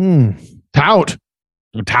 Toni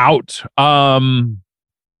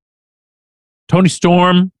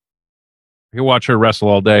Storm. You watch her wrestle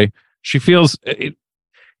all day. She feels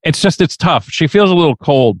it's tough. She feels a little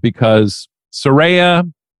cold because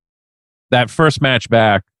Saraya, that first match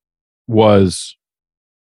back was,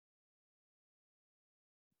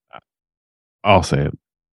 I'll say it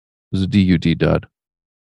was a DUD dud.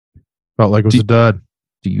 Felt like it was a dud.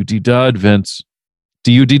 DUD dud, Vince.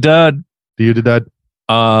 DUD dud. DUD dud.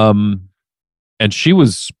 And she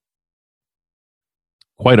was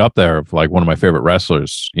quite up there of like one of my favorite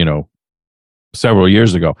wrestlers, several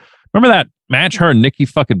years ago. Remember that match her and Nikki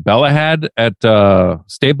fucking Bella had at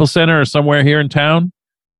Staples Center or somewhere here in town?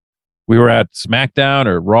 We were at SmackDown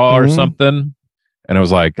or Raw or something. And it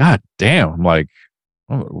was like, God damn. I'm like,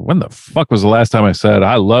 when the fuck was the last time I said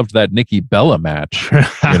I loved that Nikki Bella match?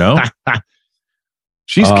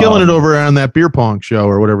 She's killing it over on that beer pong show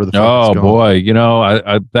or whatever the fuck. Oh boy,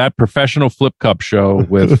 I that professional flip cup show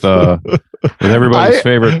with everybody's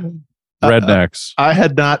favorite rednecks. I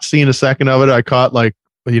had not seen a second of it. I caught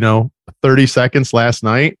 30 seconds last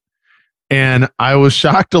night, and I was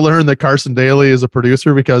shocked to learn that Carson Daly is a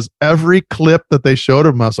producer because every clip that they showed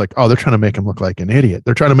him, I was like, oh, they're trying to make him look like an idiot.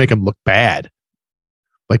 They're trying to make him look bad.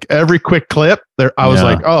 Like every quick clip there, I was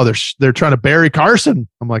like, oh, they're trying to bury Carson.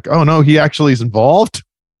 I'm like, oh no, he actually is involved.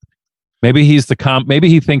 Maybe he's maybe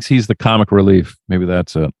he thinks he's the comic relief. Maybe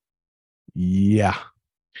that's it. Yeah.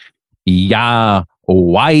 Yeah.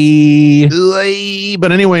 Why?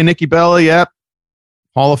 But anyway, Nikki Bella, yep.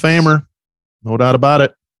 Hall of Famer. No doubt about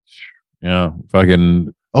it. Yeah.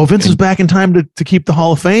 Fucking. Oh, Vince is back in time to keep the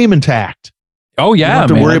Hall of Fame intact. Oh, yeah. You don't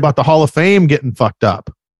have to worry about the Hall of Fame getting fucked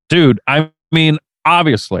up. Dude, I mean,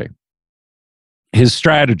 obviously, his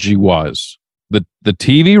strategy was the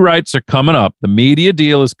TV rights are coming up. The media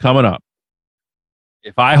deal is coming up.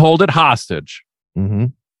 If I hold it hostage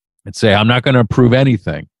and say, I'm not going to approve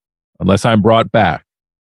anything unless I'm brought back.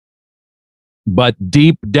 But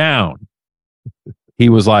deep down, he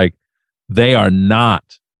was like, they are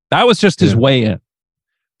not. That was just his way in.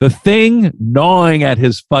 The thing gnawing at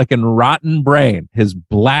his fucking rotten brain, his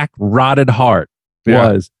black rotted heart,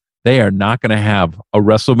 was they are not going to have a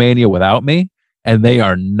WrestleMania without me, and they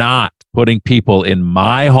are not putting people in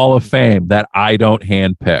my Hall of Fame that I don't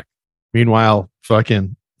handpick. Meanwhile,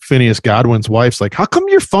 fucking Phineas Godwin's wife's like, how come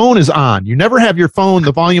your phone is on? You never have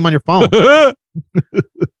the volume on your phone.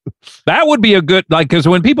 That would be a good, like, because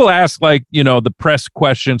when people ask, like, you know, the press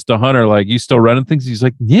questions to Hunter, like, you still running things? He's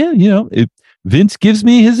like, yeah, you know, Vince gives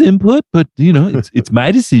me his input, but, you know, it's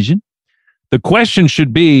my decision. The question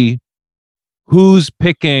should be, who's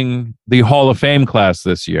picking the Hall of Fame class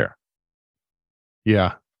this year?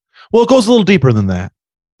 Yeah. Well, it goes a little deeper than that.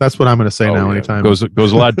 That's what I'm going to say now. Anytime goes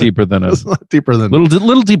a lot deeper than a lot deeper than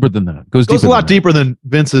little deeper than that. Goes a lot deeper than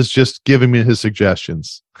Vince is just giving me his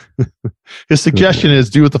suggestions. His suggestion is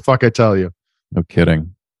do what the fuck I tell you. No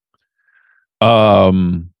kidding. How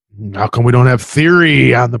come we don't have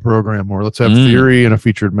Theory on the program more? Let's have Theory in a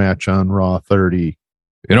featured match on Raw 30.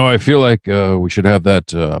 You know, I feel like we should have that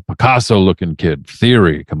Picasso-looking kid,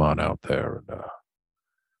 Theory, come on out there and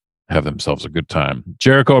have themselves a good time.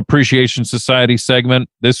 Jericho Appreciation Society segment.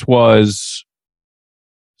 This was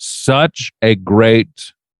such a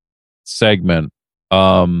great segment. They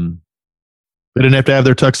didn't have to have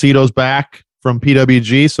their tuxedos back from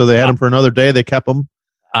PWG, so they had them for another day. They kept them.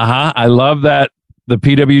 I love that the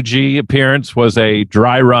PWG appearance was a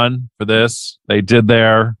dry run for this. They did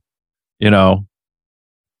their, you know,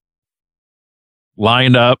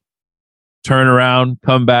 lined up, turn around,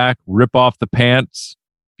 come back, rip off the pants.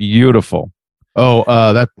 Beautiful. Oh,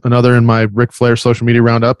 that another in my Ric Flair social media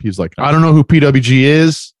roundup. He's like, I don't know who PWG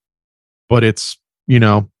is, but it's, you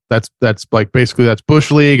know, that's like basically that's Bush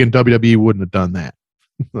League, and WWE wouldn't have done that.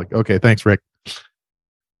 Like, okay, thanks, Rick.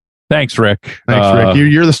 Thanks, Rick.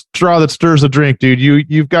 You're the straw that stirs the drink, dude.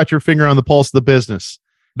 You've got your finger on the pulse of the business.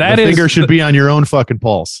 That finger should be on your own fucking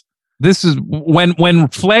pulse. This is when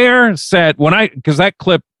Flair said because that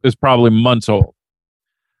clip is probably months old.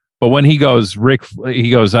 But when he goes,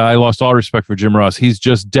 I lost all respect for Jim Ross. He's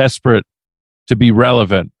just desperate to be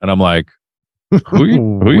relevant. And I'm like,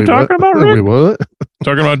 who are you talking about, Rick? Wait, what?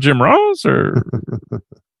 Talking about Jim Ross or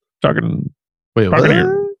talking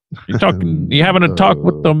here? You having a talk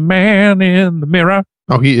with the man in the mirror?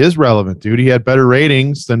 Oh, he is relevant, dude. He had better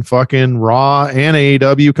ratings than fucking Raw and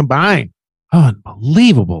AEW combined.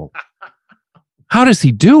 Unbelievable. How does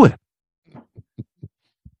he do it?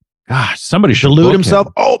 Gosh, somebody should delude himself.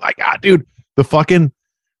 Oh my God, dude. The fucking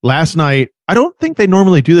last night, I don't think they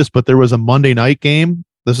normally do this, but there was a Monday night game.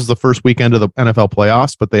 This is the first weekend of the NFL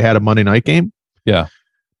playoffs, but they had a Monday night game. Yeah.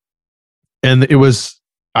 And it was,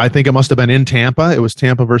 I think it must have been in Tampa. It was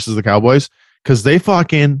Tampa versus the Cowboys, because they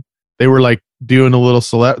were like doing a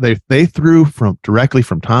little they threw directly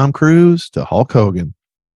from Tom Cruise to Hulk Hogan.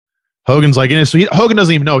 Hogan's like in his suite. Hogan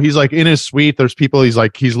doesn't even know. He's like in his suite. There's people. He's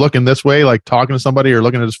looking this way, like talking to somebody or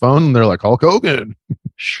looking at his phone. And they're like, Hulk Hogan.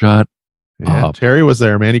 Shut up. Terry was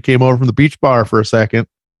there, man. He came over from the beach bar for a second.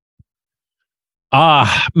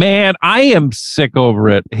 Man, I am sick over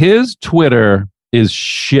it. His Twitter is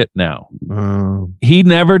shit now. He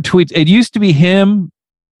never tweets. It used to be him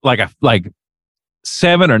like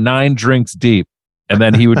 7 or 9 drinks deep. And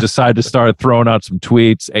then he would decide to start throwing out some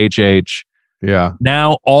tweets, HH. Yeah.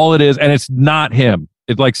 Now all it is, and it's not him.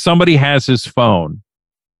 It's like somebody has his phone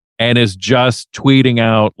and is just tweeting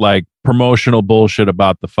out like promotional bullshit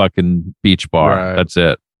about the fucking beach bar. Right. That's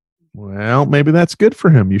it. Well, maybe that's good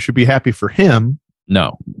for him. You should be happy for him.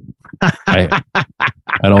 No. I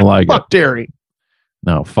don't like it. Fuck Terry.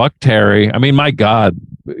 No, fuck Terry. I mean, my God.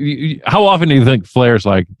 How often do you think Flair's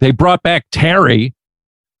like, they brought back Terry?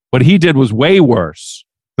 What he did was way worse.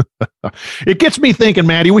 It gets me thinking,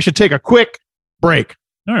 Maddie, we should take a quick break.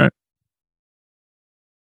 All right.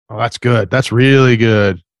 Oh, that's good. That's really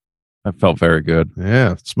good. That felt very good.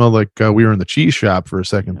 Yeah. It smelled like we were in the cheese shop for a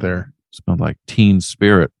second there. Smelled like Teen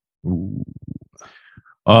Spirit. Ooh.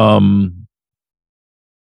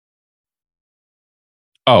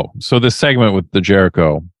 Oh, so this segment with the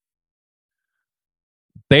Jericho,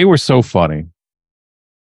 they were so funny.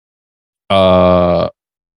 Daddy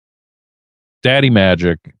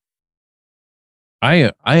Magic.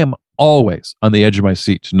 I am always on the edge of my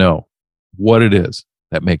seat to know what it is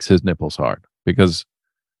that makes his nipples hard, because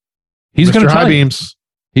he's going to tell you.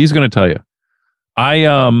 He's going to tell you. I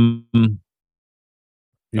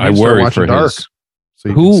worry for Dark, his. so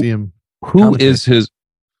you can see him. Who is his?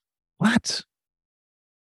 What?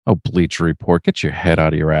 Oh, Bleacher Report! Get your head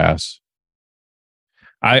out of your ass.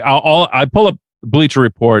 I pull up Bleacher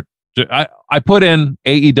Report. I put in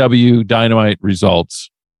AEW Dynamite results.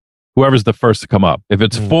 Whoever's the first to come up. If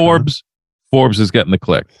it's Forbes, Forbes is getting the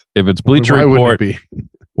click. If it's Bleacher Report,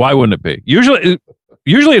 why wouldn't it be? Usually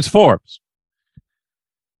it's Forbes.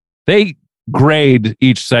 They grade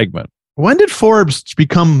each segment. When did Forbes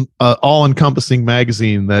become an all-encompassing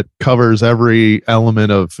magazine that covers every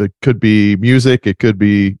element of, it could be music, it could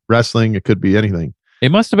be wrestling, it could be anything?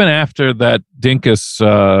 It must have been after that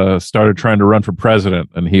Dinkus started trying to run for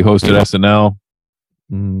president and he hosted SNL.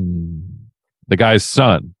 The guy's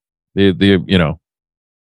son,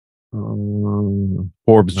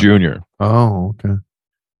 Forbes Jr. Oh, okay.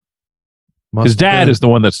 His dad is the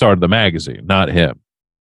one that started the magazine, not him.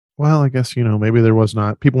 Well, I guess, maybe there was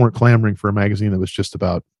not. People weren't clamoring for a magazine that was just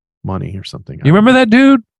about money or something. You remember that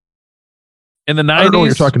dude in the 90s? I don't know what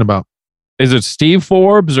you're talking about. Is it Steve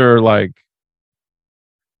Forbes or like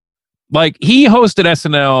he hosted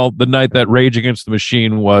SNL the night that Rage Against the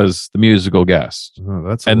Machine was the musical guest.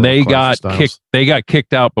 Oh, and they got kicked. They got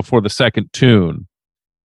kicked out before the second tune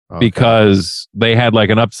because they had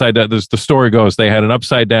like an upside down. The story goes they had an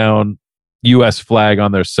upside down U.S. flag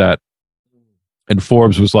on their set. And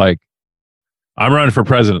Forbes was like, I'm running for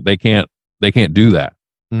president. They can't do that.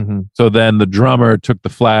 Mm-hmm. So then the drummer took the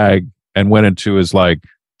flag and went into his like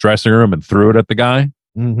dressing room and threw it at the guy.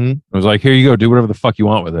 Mm-hmm. It was like, here you go, do whatever the fuck you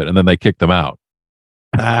want with it. And then they kicked him out.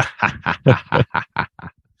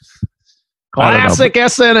 Classic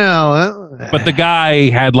SNL. But the guy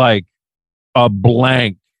had like a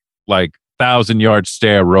blank, like 1,000-yard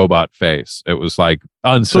stare robot face. It was like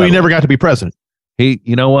unsettling. So he never got to be president.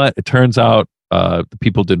 You know what? It turns out the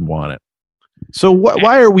people didn't want it. So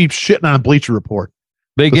why are we shitting on Bleacher Report?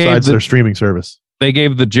 Besides their streaming service, they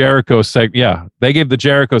gave the Jericho they gave the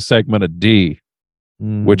Jericho segment a D,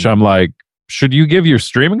 which I'm like, should you give your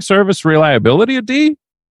streaming service reliability a D?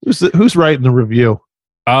 Who's writing the review?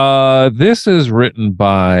 This is written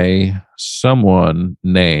by someone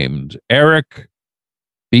named Eric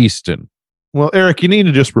Beeston. Well, Eric, you need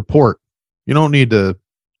to just report. You don't need to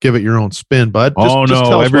give it your own spin, bud. Just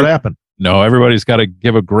tell us what happened. No, everybody's got to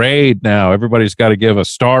give a grade now. Everybody's got to give a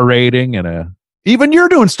star rating and Even you're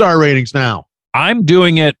doing star ratings now. I'm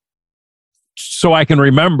doing it so I can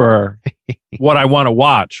remember what I want to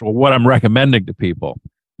watch or what I'm recommending to people.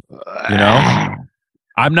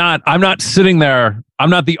 I'm not sitting there.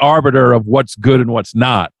 I'm not the arbiter of what's good and what's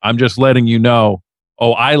not. I'm just letting you know,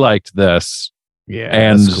 oh, I liked this. Yeah.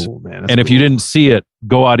 And, that's cool, man. If you didn't see it,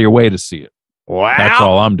 go out of your way to see it. Wow. That's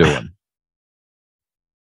all I'm doing.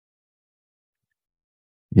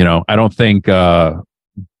 I don't think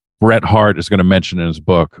Bret Hart is going to mention in his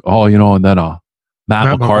book, and then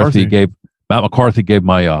Matt McCarthy gave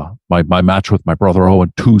my my match with my brother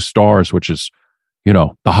Owen 2 stars, which is,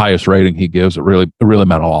 the highest rating he gives. It really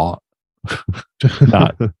meant a lot. It's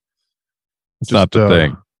not the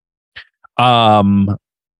thing.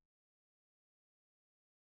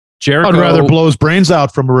 Jericho, I'd rather blow his brains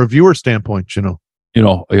out from a reviewer standpoint,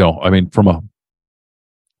 I mean,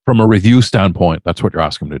 from a review standpoint, that's what you're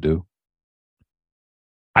asking him to do.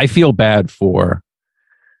 I feel bad for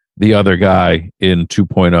the other guy in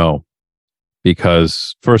 2.0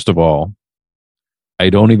 because, first of all, I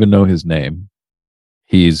don't even know his name.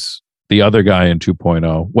 He's the other guy in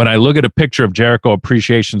 2.0. When I look at a picture of Jericho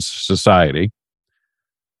Appreciation Society,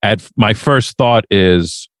 my first thought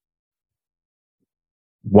is,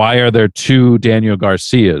 why are there 2 Daniel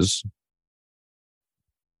Garcias?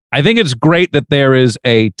 I think it's great that there is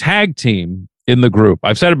a tag team in the group.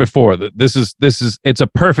 I've said it before that it's a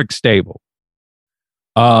perfect stable.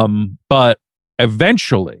 But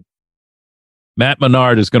eventually Matt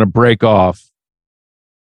Menard is going to break off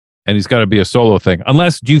and he's got to be a solo thing.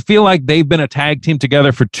 Do you feel like they've been a tag team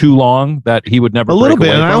together for too long that he would never a little bit?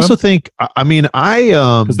 And I also think,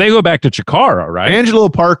 because they go back to Chikara, right? Angelo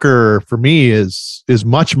Parker for me is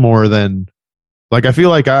much more than, like, I feel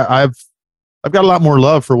like I've got a lot more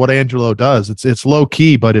love for what Angelo does. It's low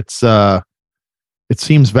key, but it's it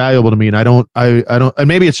seems valuable to me, and I don't, and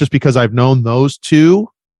maybe it's just because I've known those two,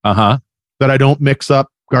 that I don't mix up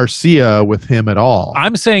Garcia with him at all.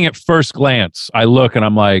 I'm saying at first glance, I look and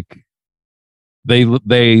I'm like, they're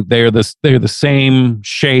the same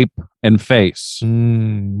shape and face.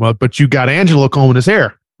 Well, but you got Angelo combing his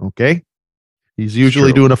hair. Okay, he's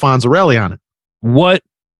usually doing a Fonzarelli on it. What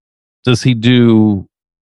does he do?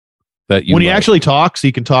 That you when he actually talks,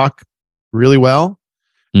 he can talk really well.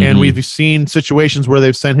 And we've seen situations where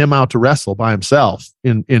they've sent him out to wrestle by himself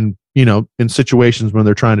in situations when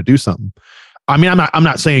they're trying to do something. I mean, I'm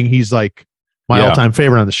not saying he's like my all-time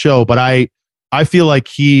favorite on the show, but I feel like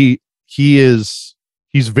he's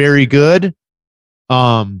very good.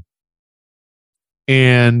 And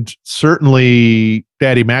certainly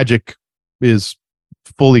Daddy Magic is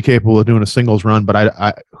fully capable of doing a singles run, but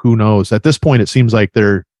I who knows? At this point, it seems like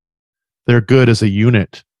they're good as a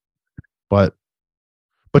unit, but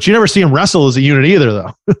you never see them wrestle as a unit either,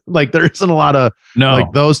 though. Like there isn't a lot of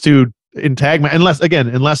like those two in tag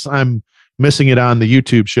unless I'm missing it on the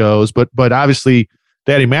YouTube shows, but obviously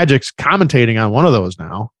Daddy Magic's commentating on one of those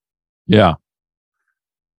now. Yeah.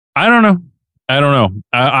 I don't know.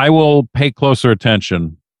 I will pay closer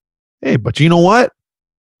attention. Hey, but you know what?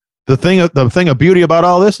 The thing of beauty about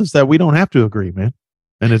all this is that we don't have to agree, man.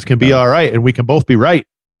 And it can be all right, and we can both be right.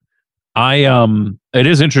 It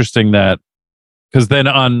is interesting that, because then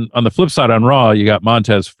on the flip side on Raw, you got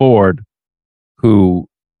Montez Ford, who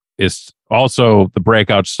is also the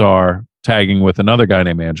breakout star, tagging with another guy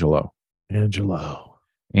named Angelo.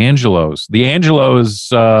 Angelos. The Angelos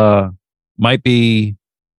their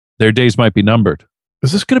days might be numbered.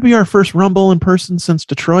 Is this going to be our first Rumble in person since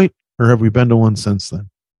Detroit, or have we been to one since then?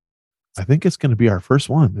 I think it's going to be our first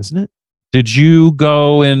one, isn't it? Did you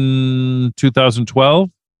go in 2012?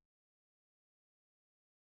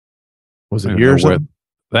 Was it years?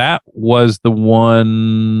 That was the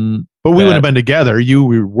one. But we would have been together. We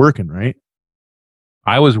were working, right?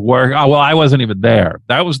 I was working. Oh, well, I wasn't even there.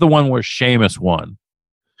 That was the one where Sheamus won.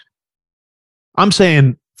 I'm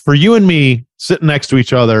saying for you and me sitting next to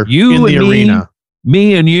each other in the arena.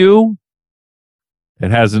 Me and you. It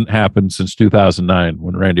hasn't happened since 2009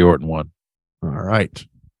 when Randy Orton won. All right.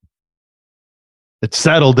 It's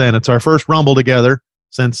settled then. It's our first Rumble together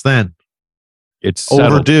since then. It's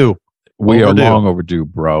settled. Overdue. We are long overdue,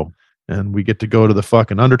 bro. And we get to go to the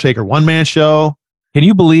fucking Undertaker one-man show. Can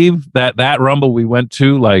you believe that Rumble we went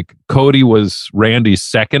to, like Cody was Randy's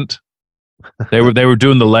second? They were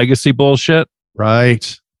doing the legacy bullshit.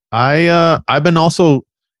 Right. I've been also,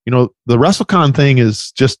 the WrestleCon thing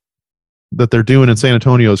is just that they're doing in San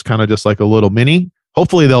Antonio is kind of just like a little mini.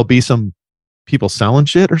 Hopefully there'll be some people selling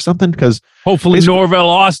shit or something, because hopefully Norvell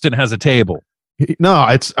Austin has a table. No,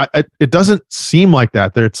 it doesn't seem like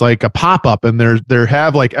that. It's like a pop-up, and they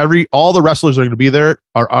have like all the wrestlers that are going to be there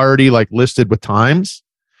are already like listed with times.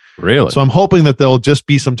 Really? So I'm hoping that there'll just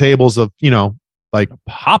be some tables of, like a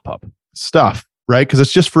pop-up stuff, right? Because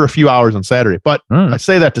it's just for a few hours on Saturday. But I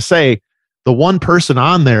say that to say the one person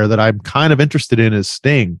on there that I'm kind of interested in is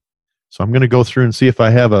Sting. So I'm going to go through and see if I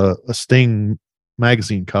have a Sting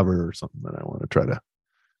magazine cover or something that I want to try to.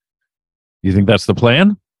 You think that's the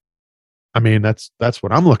plan? I mean, that's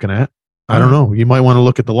what I'm looking at. I don't know. You might want to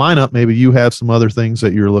look at the lineup. Maybe you have some other things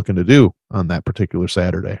that you're looking to do on that particular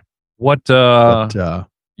Saturday. What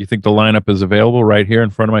you think the lineup is available right here in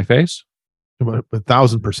front of my face?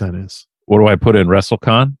 1,000% is. What do I put in?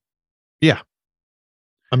 WrestleCon? Yeah.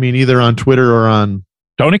 I mean, either on Twitter or on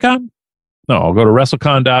TonyCon? No, I'll go to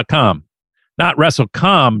WrestleCon.com. Not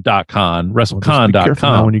WrestleCom.com,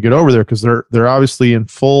 WrestleCon.com. When you get over there, because they're obviously in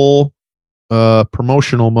full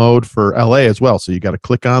promotional mode for LA as well. So you got to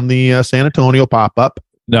click on the San Antonio pop-up.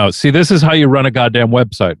 No, see, this is how you run a goddamn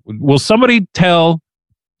website. Will somebody tell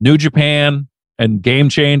New Japan and Game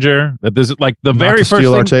Changer that this is like the very first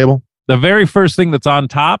thing, our table? The very first thing that's on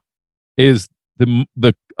top is the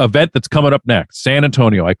event that's coming up next, San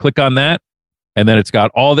Antonio. I click on that, and then it's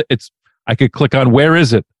got I could click on where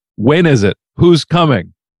is it? When is it? Who's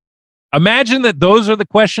coming? Imagine that those are the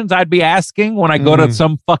questions I'd be asking when I go to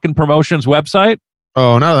some fucking promotions website.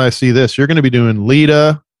 Oh, now that I see this, you're going to be doing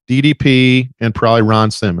Lita, DDP, and probably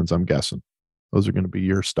Ron Simmons, I'm guessing. Those are going to be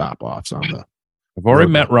your stop-offs on the... I've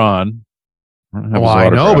already met Ron. I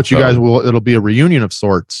know, but you guys it'll be a reunion of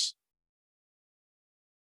sorts.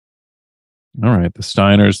 All right, the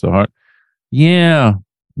Steiners, the Hart. Yeah.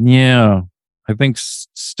 I think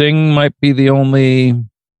Sting might be the only...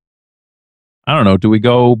 I don't know. Do we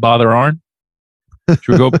go bother Arn?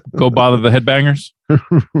 Should we go bother the Headbangers?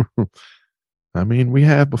 I mean, we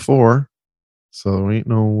have before, so ain't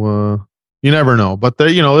no. You never know, but there,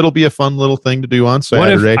 it'll be a fun little thing to do on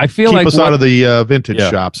Saturday. I feel Keep like us out of the vintage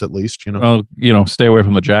shops at least. Stay away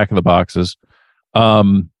from the Jack in the Boxes.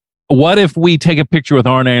 What if we take a picture with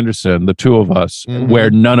Arn Anderson, the two of us, where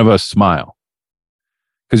none of us smile?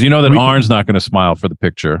 Because that Arn's not going to smile for the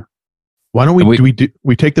picture. Why don't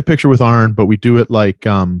we take the picture with Arn, but we do it like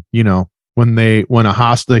when they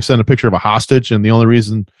send a picture of a hostage, and the only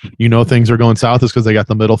reason things are going south is because they got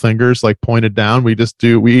the middle fingers like pointed down. We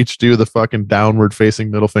each do the fucking downward facing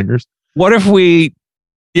middle fingers. What if we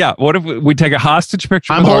take a hostage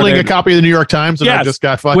picture? I'm holding a copy of the New York Times, and I just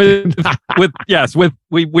got fucking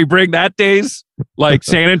we bring that day's like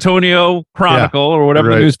San Antonio Chronicle or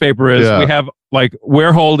whatever the newspaper is. Yeah. We have like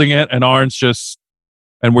we're holding it, and Arn's just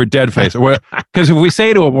and we're dead faced. Because if we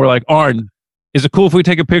say to him, we're like, Arn, is it cool if we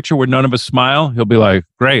take a picture where none of us smile? He'll be like,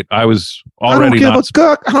 great. I was already I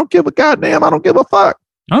don't give a goddamn. I don't give a fuck.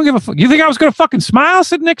 I don't give a fuck. You think I was going to fucking smile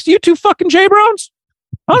sitting next to you two fucking J-Browns?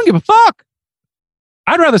 I don't give a fuck.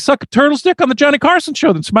 I'd rather suck a turtle's dick on the Johnny Carson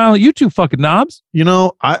show than smile at you two fucking knobs.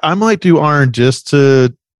 I might do Arn just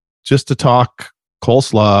to talk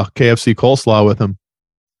coleslaw, KFC coleslaw with him.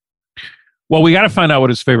 Well, we got to find out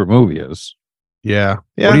what his favorite movie is. Yeah.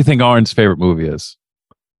 What do you think Arn's favorite movie is?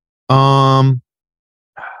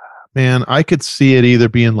 Man, I could see it either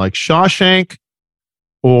being like Shawshank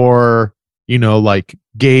or, like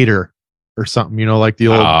Gator or something, like the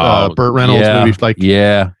old Burt Reynolds movie. Like,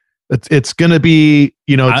 it's going to be,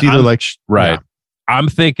 it's either right. Yeah. I'm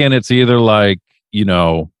thinking it's either like,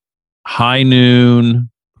 High Noon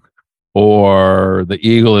or The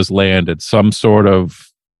Eagle Has Landed, some sort of,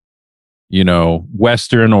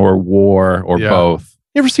 Western or war or both.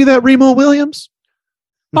 You ever see that Remo Williams?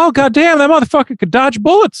 Oh, goddamn, that motherfucker could dodge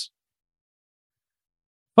bullets.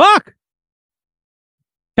 Fuck.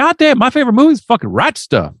 Goddamn, my favorite movie is fucking Right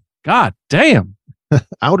Stuff. God damn.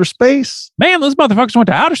 Outer space. Man, those motherfuckers went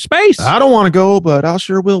to outer space. I don't want to go, but I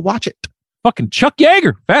sure will watch it. Fucking Chuck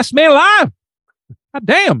Yeager, fastest man alive. God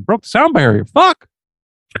damn, broke the sound barrier. Fuck.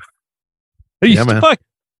 We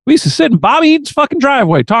used to sit in Bobby Eaton's fucking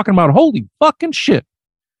driveway talking about holy fucking shit.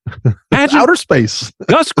 Imagine outer space.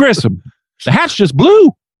 Gus Grissom. The hat's just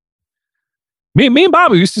blue. Me and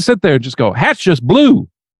Bobby used to sit there and just go, hat's just blue.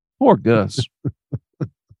 Poor Gus.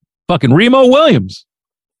 Fucking Remo Williams.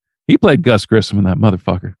 He played Gus Grissom in that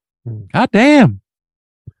motherfucker. God damn.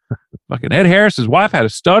 Fucking Ed Harris, his wife had a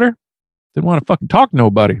stutter. Didn't want to fucking talk to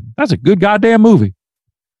nobody. That's a good goddamn movie.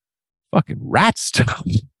 Fucking Rat Stuff.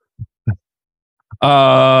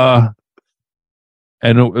 And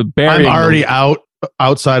I'm already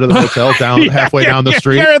outside of the hotel, halfway down the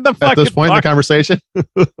street at this point in the conversation.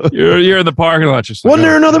 you're in the parking lot. Wasn't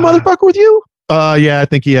there another motherfucker with you? Yeah, I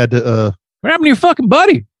think he had to. What happened to your fucking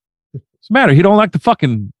buddy? What's the matter? He don't like the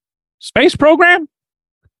fucking space program?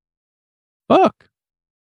 Fuck.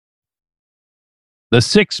 The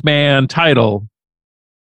 6-man title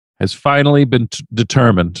has finally been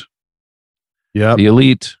determined. Yeah. The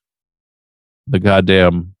Elite, the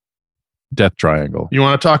goddamn Death Triangle. You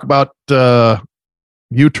want to talk about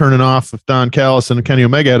you turning off if Don Callis and Kenny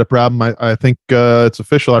Omega had a problem? I think it's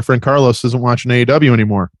official. Our friend Carlos isn't watching AEW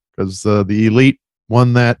anymore because the Elite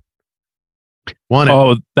won it.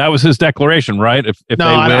 Oh, that was his declaration, right? If no,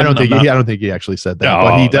 they win, I don't think he actually said that,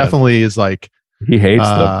 but he definitely is like he hates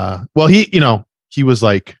them. Well, he was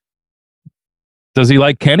like, does he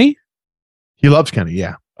like Kenny? He loves Kenny.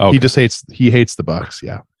 Yeah. Okay. He hates the Bucks.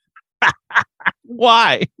 Yeah.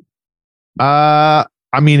 Why? I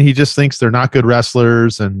mean, he just thinks they're not good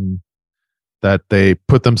wrestlers and that they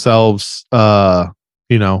put themselves,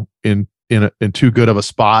 in too good of a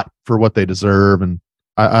spot for what they deserve. And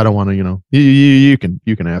I don't want to, you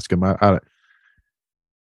can ask him.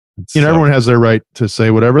 Everyone has their right to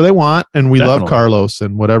say whatever they want, and we love Carlos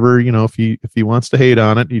and whatever, if he wants to hate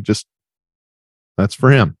on it, that's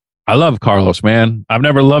for him. I love Carlos, man. I've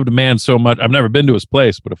never loved a man so much. I've never been to his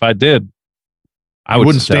place, but if I did, I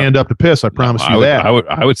wouldn't stand up to piss. I promise you that.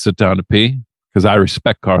 I would sit down to pee because I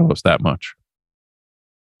respect Carlos that much.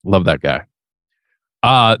 Love that guy.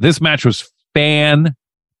 This match was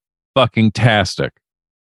fucking tastic.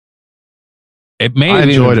 I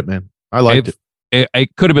enjoyed it, man. I liked it.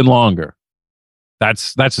 It could have been longer.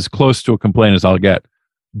 That's as close to a complaint as I'll get.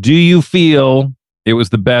 Do you feel it was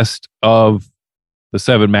the best of the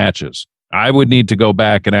 7 matches? I would need to go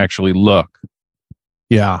back and actually look.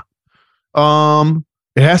 Yeah.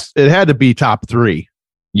 It had to be top 3.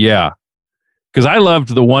 Yeah. Because I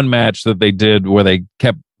loved the one match that they did where they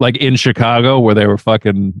kept, like in Chicago, where they were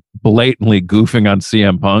fucking blatantly goofing on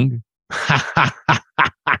CM Punk.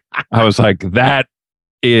 I was like, that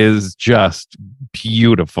is just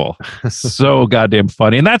beautiful. So goddamn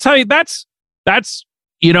funny. And that's That's,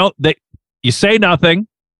 that you say nothing.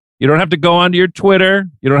 You don't have to go onto your Twitter.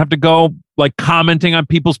 You don't have to go like commenting on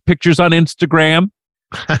people's pictures on Instagram.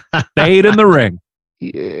 Say it in the ring.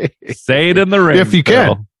 Yeah. Say it in the ring. If you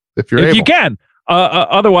can. If you're able. you can.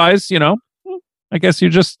 Otherwise, I guess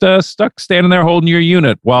you're just stuck standing there holding your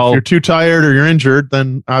unit while if you're too tired or you're injured,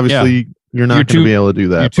 then obviously you're not going to be able to do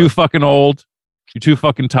that. You're too fucking old. You're too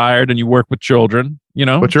fucking tired, and you work with children.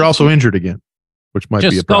 But you're also injured again, which might be a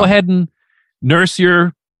problem. Just go ahead and nurse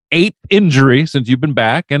your 8th injury since you've been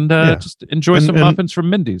back, and just enjoy some muffins from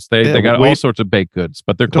Mindy's. They got all sorts of baked goods,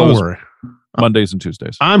 but they're closed Mondays and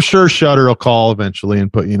Tuesdays. I'm sure Shudder will call eventually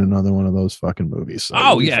and put you in another one of those fucking movies.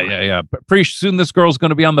 So yeah. But pretty soon this girl's going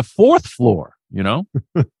to be on the 4th floor.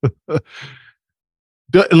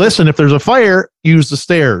 Listen, if there's a fire, use the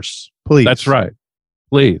stairs, please. That's right,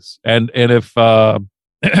 please. And if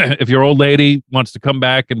if your old lady wants to come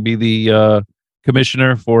back and be the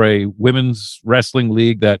commissioner for a women's wrestling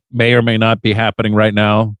league that may or may not be happening right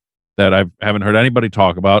now, that I haven't heard anybody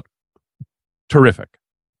talk about, terrific.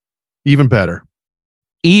 Even better.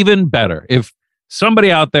 If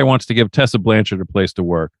somebody out there wants to give Tessa Blanchard a place to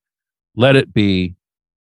work, let it be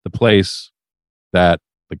the place that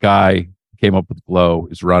the guy who came up with Glow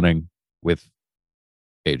is running with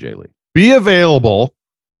AJ Lee. Be available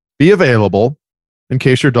in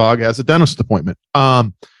case your dog has a dentist appointment.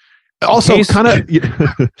 Also kind of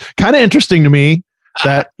interesting to me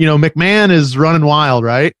that, McMahon is running wild,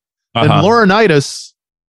 right? And Laurinaitis,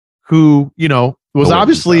 who, was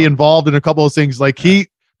obviously involved in a couple of things, like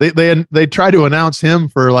they try to announce him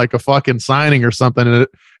for like a fucking signing or something,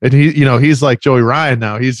 and he, he's like Joey Ryan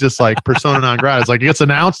now. He's just like persona non grata. It's like he gets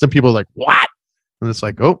announced and people are like, what? And it's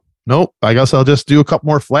like, oh nope, I guess I'll just do a couple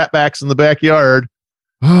more flatbacks in the backyard.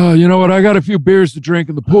 You know what? I got a few beers to drink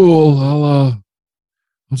in the pool. I'll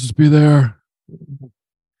just be there.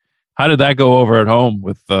 How did that go over at home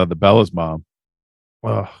with the Bella's mom?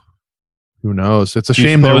 Well, who knows? It's a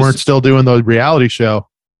shame they weren't still doing the reality show.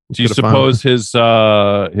 Do you suppose his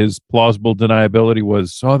plausible deniability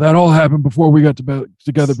was, that all happened before we got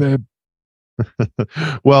together, babe?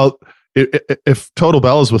 Well, if Total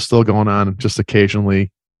Bellas was still going on, just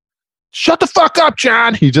occasionally, shut the fuck up,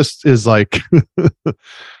 John. He just is like,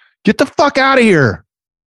 get the fuck out of here.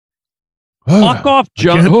 Fuck off,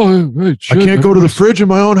 John. I can't go to the fridge in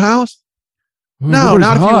my own house. No,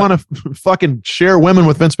 not if you want to fucking share women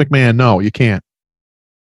with Vince McMahon. No, you can't.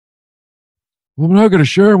 Well, I'm not going to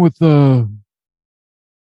share him with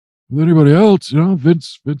anybody else.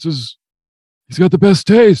 Vince he's got the best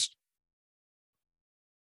taste.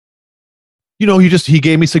 He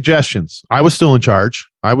gave me suggestions. I was still in charge.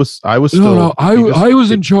 I was still. I was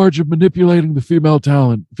in charge of manipulating the female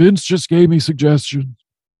talent. Vince just gave me suggestions.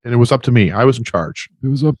 And it was up to me. I was in charge. It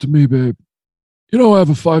was up to me, babe. I have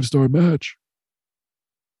a 5-star match.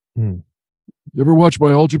 You ever watch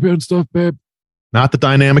my All Japan stuff, babe? Not the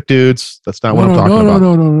dynamic dudes. That's not what I'm talking about.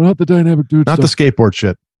 No, not the dynamic dudes. Not stuff. The skateboard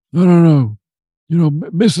shit. No.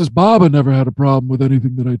 Mrs. Baba never had a problem with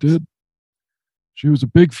anything that I did. She was a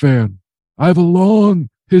big fan. I have a long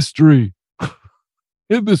history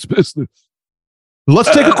in this business.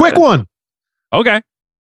 Let's take a quick one. Okay.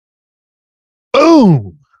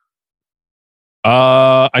 Boom.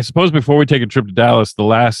 I suppose before we take a trip to Dallas, the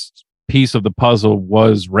last piece of the puzzle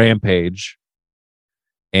was Rampage.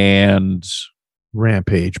 And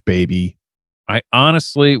Rampage, baby. I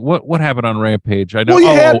honestly, what happened on Rampage? I know. Well,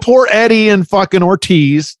 you had poor Eddie and fucking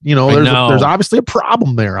Ortiz. There's obviously a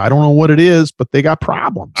problem there. I don't know what it is, but they got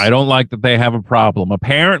problems. I don't like that they have a problem.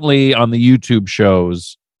 Apparently, on the YouTube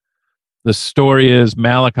shows, the story is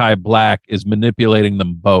Malachi Black is manipulating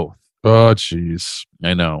them both. Oh, jeez.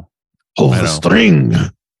 I know. Pull the string.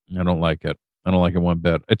 I don't like it. I don't like it one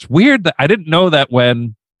bit. It's weird that I didn't know that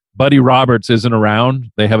when Buddy Roberts isn't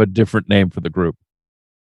around, they have a different name for the group.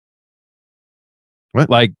 What?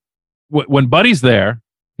 Like when Buddy's there,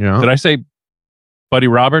 did I say Buddy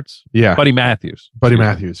Roberts? Yeah. Buddy Matthews. Buddy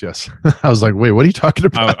Matthews, yes. I was like, wait, what are you talking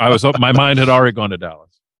about? My mind had already gone to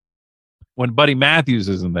Dallas. When Buddy Matthews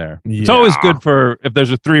isn't there, it's always good for, if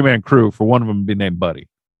there's a 3-man crew, for one of them to be named Buddy.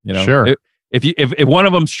 Sure. If one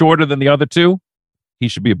of them's shorter than the other two, he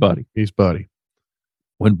should be a Buddy. He's Buddy.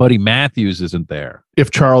 When Buddy Matthews isn't there.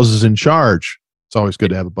 If Charles is in charge, it's always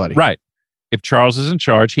good to have a buddy. Right. If Charles is in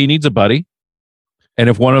charge, he needs a buddy. And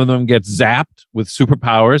if one of them gets zapped with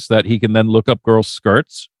superpowers that he can then look up girls'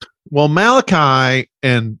 skirts. Well, Malachi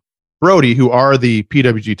and Brody, who are the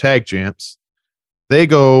PWG tag champs, they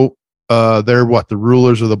go, they're what? The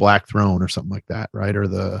rulers of the Black Throne or something like that, right? Or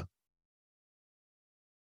the...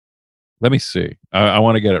 Let me see. I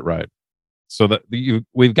want to get it right. So that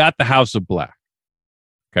we've got the House of Black.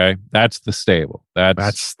 Okay, that's the stable.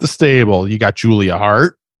 That's the stable. You got Julia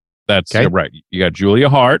Hart. That's right. You got Julia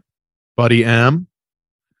Hart, Buddy M.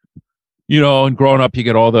 And growing up, you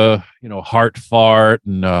get all the Hart fart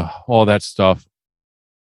and all that stuff,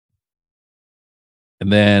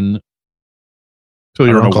 and then So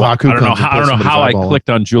your Uncle Haku I don't know how I clicked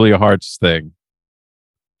on Julia Hart's thing. Do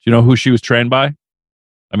you know who she was trained by?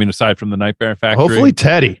 I mean, aside from the Nightmare Factory, hopefully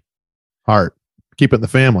Teddy Hart. Keep it in the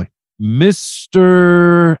family.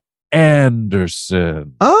 Mr.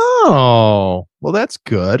 Anderson. Oh, well, that's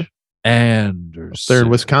good. Anderson. They're in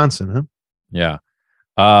Wisconsin, huh? Yeah.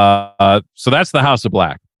 So that's the House of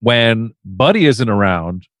Black. When Buddy isn't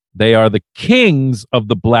around, they are the kings of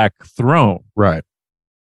the Black Throne. Right.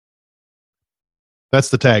 That's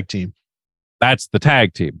the tag team. That's the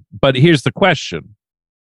tag team. But here's the question.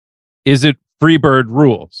 Is it Freebird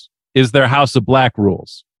rules? Is there House of Black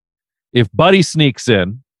rules? If Buddy sneaks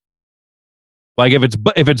in, like if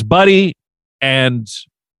it's Buddy and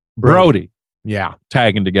Brody yeah,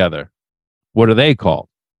 tagging together, what are they called?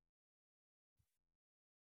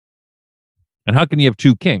 And how can you have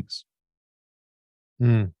two kings?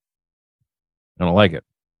 I don't like it.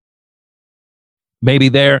 Maybe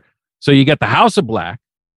so you got the House of Black,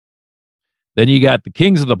 then you got the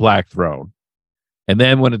Kings of the Black Throne, and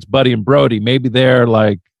then when it's Buddy and Brody, maybe they're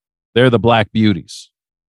the Black Beauties.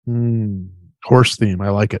 Horse theme, I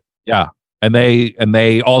like it. Yeah, and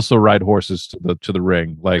they also ride horses to the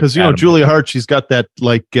ring, like because Julia Hart, she's got that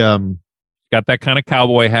got that kind of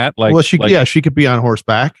cowboy hat, she could be on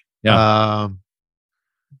horseback. Yeah,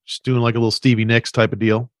 just doing like a little Stevie Nicks type of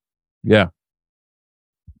deal. Yeah,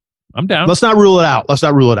 I'm down. Let's not rule it out.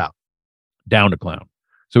 Down to clown.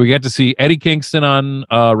 So we get to see Eddie Kingston on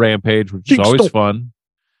Rampage, which is always fun,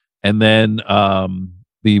 and then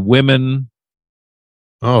the women.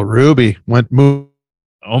 Oh, Ruby move.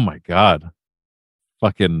 Oh my God,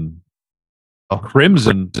 fucking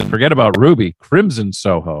Crimson. Forget about Ruby. Crimson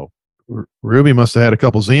Soho. Ruby must have had a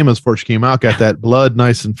couple Zimas before she came out. Got that blood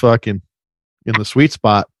nice and fucking in the sweet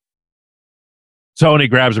spot. Tony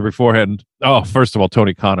grabs her beforehand. Oh, first of all,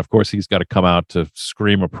 Tony Khan, of course, he's got to come out to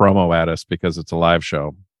scream a promo at us because it's a live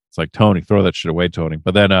show. It's like, Tony, throw that shit away, Tony.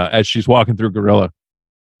 But then as she's walking through Gorilla,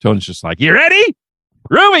 Tony's just like, you ready?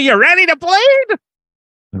 Ruby, you ready to bleed?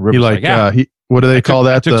 And Ruby's yeah. What do they call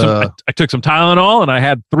that? I took some Tylenol and I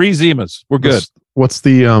had 3 Zimas. We're good. What's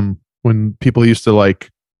the, when people used to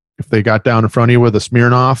if they got down in front of you with a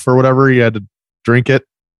Smirnoff or whatever, you had to drink it.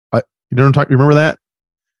 You remember that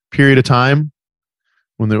period of time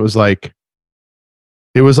when there was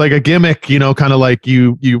it was like a gimmick, kind of like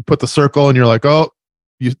you put the circle and you're like, oh,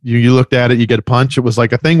 you looked at it, you get a punch. It was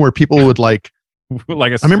like a thing where people would I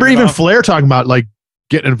remember even Flair talking about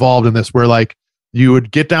getting involved in this, where you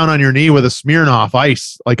would get down on your knee with a Smirnoff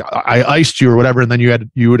ice, I iced you or whatever, and then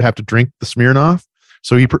you would have to drink the Smirnoff.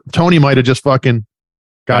 So Tony might have just fucking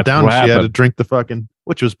got down and she had to drink the fucking,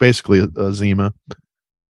 which was basically a Zima.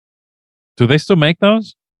 Do they still make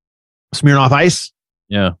those? Smirnoff Ice?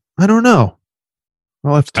 Yeah. I don't know.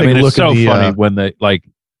 I'll have to take a look. It's so funny when they like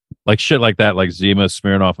shit like that, like Zima,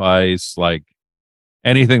 Smirnoff Ice,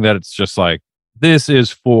 anything that it's just this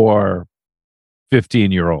is for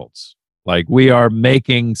 15-year-olds. We are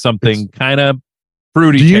making something kind of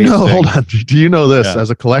fruity. Do you know? Hold on. Do you know this as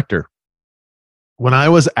a collector? When I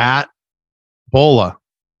was at Bola,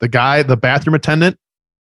 the bathroom attendant,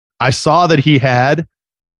 I saw that he had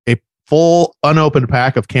a full unopened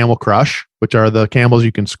pack of Camel Crush, which are the Camels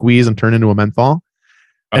you can squeeze and turn into a menthol.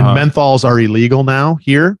 And menthols are illegal now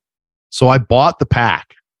here. So I bought the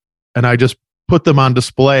pack and I just put them on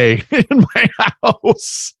display in my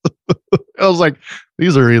house. I was like,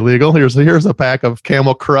 these are illegal. Here's a pack of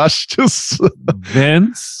Camel Crush.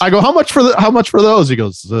 Vince, I go, how much for those? He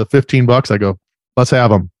goes, $15. I go, let's have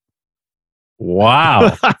them.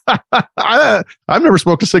 Wow. I've never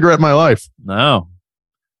smoked a cigarette in my life. No.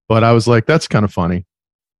 But I was like, that's kind of funny.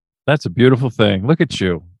 That's a beautiful thing. Look at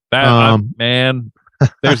you. Man,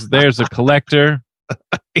 there's a collector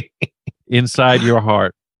inside your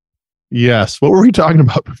heart. Yes. What were we talking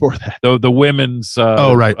about before that? The women's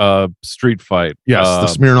street fight. Yes,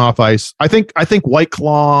 the Smirnoff Ice. I think White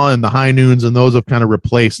Claw and the High Noons and those have kind of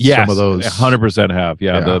replaced some of those. 100% have.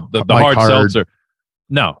 Yeah. The hard seltzer.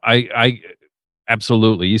 No, I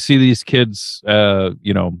absolutely. You see these kids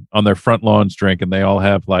on their front lawns drinking, they all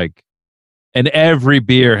have and every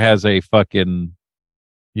beer has a fucking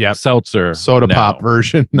seltzer soda now. Pop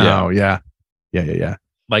version now. Yeah.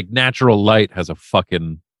 Natural Light has a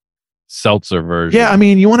fucking seltzer version. Yeah, I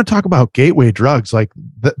mean, you want to talk about gateway drugs?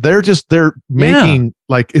 They're making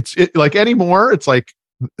anymore. It's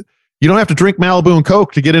You don't have to drink Malibu and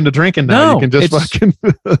Coke to get into drinking now. No, You can just fucking.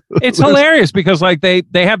 It's hilarious because like they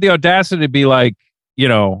have the audacity to be like,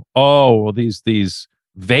 well, these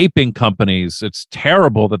vaping companies, it's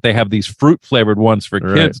terrible that they have these fruit flavored ones for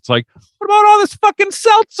kids. Right. It's like, what about all this fucking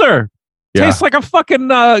seltzer? Yeah. Tastes like a fucking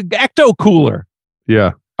Ecto Cooler.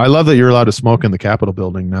 Yeah. I love that you're allowed to smoke in the Capitol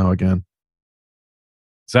building now again.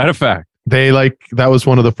 Is that a fact? That was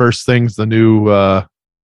one of the first things the new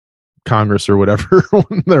Congress or whatever,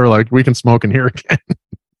 they were like, we can smoke in here again.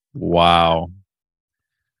 Wow.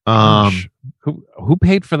 Who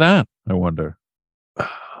paid for that? I wonder.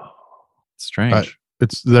 Strange.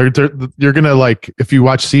 You're gonna like, if you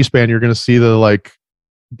watch C-SPAN, you're gonna see the like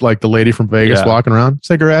the lady from Vegas walking around,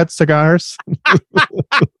 cigarettes, cigars.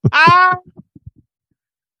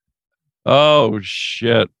 Oh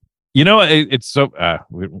shit! It's so.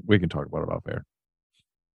 We can talk about it off air,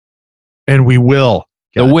 and we will.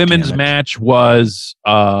 The women's match was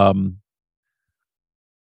fun.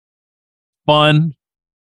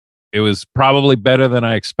 It was probably better than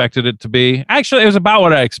I expected it to be. Actually, it was about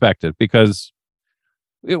what I expected because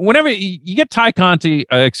whenever you get Ty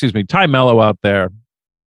Mello out there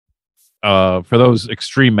for those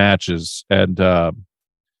extreme matches, and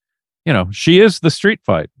she is the street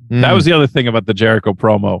fight. That was the other thing about the Jericho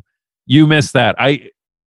promo. You missed that. I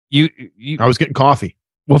was getting coffee.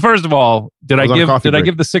 Well, first of all, did I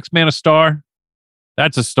give the 6 man a star?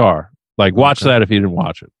 That's a star. Like, watch that if you didn't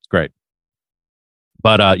watch it. It's great.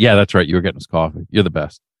 But yeah, that's right. You were getting us coffee. You're the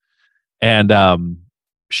best. And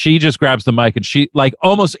she just grabs the mic and she like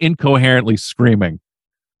almost incoherently screaming,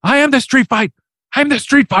 "I am the street fight. I'm the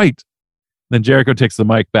street fight." Then Jericho takes the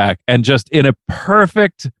mic back and just in a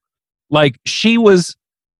perfect, like she was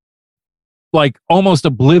like almost a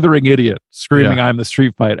blithering idiot screaming, "I'm the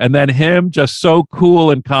street fight." And then him just so cool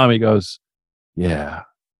and calm. He goes, "Yeah,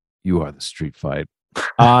 you are the street fight."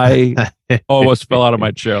 I almost fell out of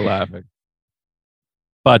my chair laughing.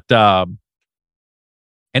 But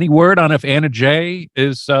any word on if Anna Jay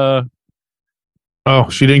is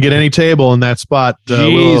she didn't get any table in that spot.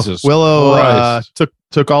 Jesus Willow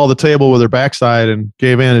took all the table with her backside and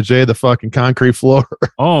gave Anna Jay the fucking concrete floor.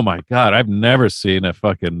 Oh my God, I've never seen a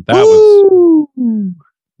fucking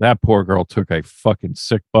that poor girl took a fucking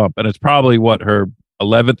sick bump. And it's probably her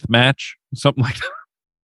 11th match, something like that.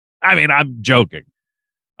 I mean, I'm joking,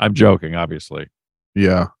 obviously.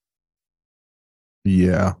 Yeah.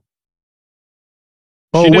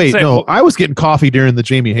 Oh, wait, no. I was getting coffee during the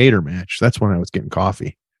Jamie Hayter match. That's when I was getting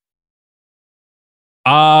coffee.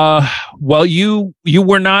 Well, you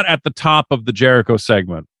were not at the top of the Jericho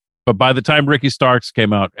segment, but by the time Ricky Starks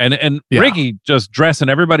came out and Ricky just dressing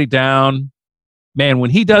everybody down, man,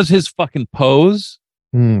 when he does his fucking pose,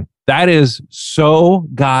 that is so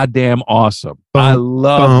goddamn awesome. I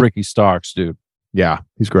love Ricky Starks, dude. Yeah,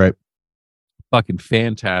 he's great. Fucking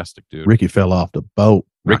fantastic, dude. Ricky fell off the boat.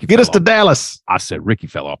 Ricky, get us to Dallas. I said Ricky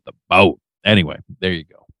fell off the boat. Anyway, there you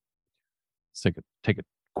go. Let's take a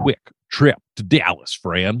quick trip to Dallas,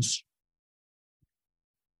 friends.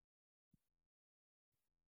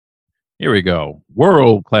 Here we go.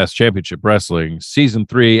 World Class Championship Wrestling, Season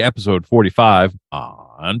 3, Episode 45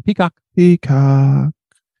 on Peacock. The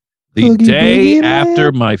day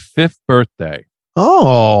after my 5th birthday.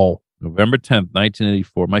 Oh. November 10th,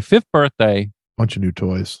 1984. My 5th birthday. Bunch of new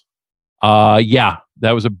toys. Yeah.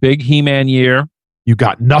 That was a big He-Man year. You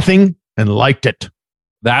got nothing and liked it.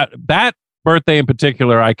 That birthday in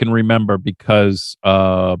particular, I can remember because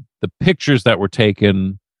the pictures that were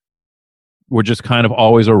taken were just kind of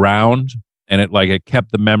always around, and it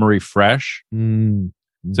kept the memory fresh.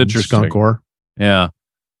 It's interesting. Skunkor. Yeah.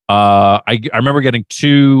 I remember getting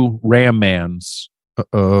 2 Ram Mans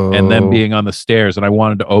and them being on the stairs, and I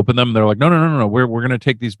wanted to open them. They're like, no, we're going to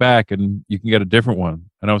take these back and you can get a different one.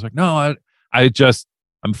 And I was like, no,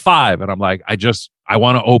 I'm 5 and I'm like, I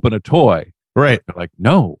want to open a toy. Right. They're like,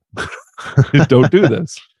 no, don't do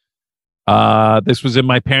this. This was in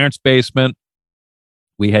my parents' basement.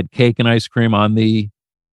 We had cake and ice cream on the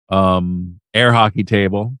air hockey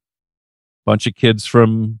table. Bunch of kids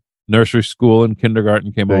from nursery school and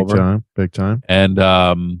kindergarten came over. Big time. And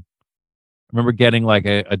I remember getting like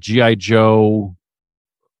a G.I. Joe,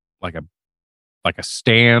 like a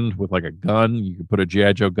stand with like a gun. You could put a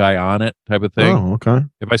G.I. Joe guy on it type of thing. Oh, okay.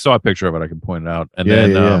 If I saw a picture of it, I can point it out. And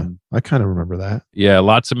yeah. I kind of remember that. Yeah,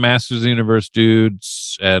 lots of Masters of the Universe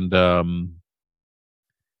dudes and a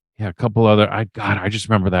couple other. I just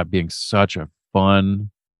remember that being such a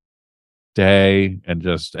fun day, and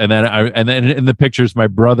then in the pictures, my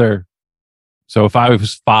brother. So if I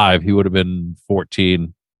was 5, he would have been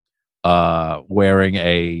 14, wearing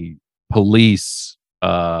a Police,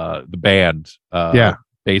 the band,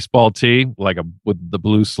 baseball tee, like with the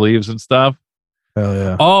blue sleeves and stuff. Hell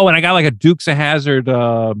yeah. Oh, and I got like a Dukes of Hazzard,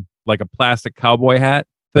 like a plastic cowboy hat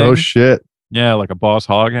thing. Oh shit. Yeah, like a Boss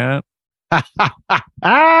Hog hat. Ah,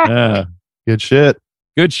 Yeah, good shit.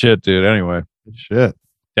 good shit, dude. Anyway, Good shit.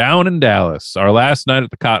 down in Dallas, our last night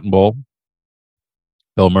at the Cotton Bowl.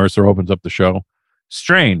 Bill Mercer opens up the show.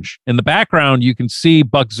 Strange. In the background, you can see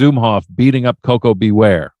Buck Zumhoff beating up Coco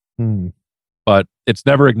Beware, but it's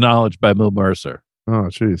never acknowledged by Bill Mercer. Oh,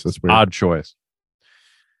 jeez, that's weird. Odd choice.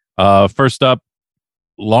 First up,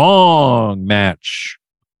 long match.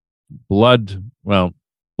 Blood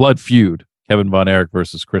feud. Kevin Von Erich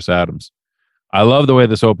versus Chris Adams. I love the way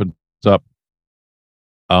this opens up.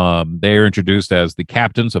 They are introduced as the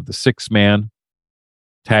captains of the 6-man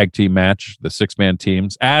tag team match, the 6-man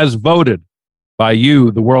teams, as voted by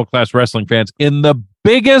you, the world-class wrestling fans, in the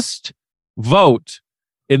biggest vote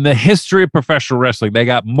in the history of professional wrestling. They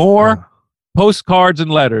got more postcards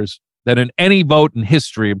and letters than in any vote in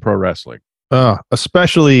history in pro wrestling.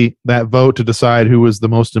 Especially that vote to decide who was the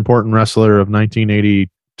most important wrestler of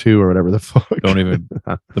 1982 or whatever the fuck. Don't even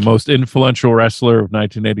the most influential wrestler of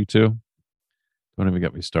 1982. Don't even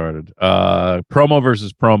get me started. Promo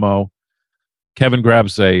versus promo. Kevin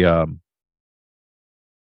grabs a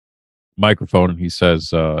microphone and he says,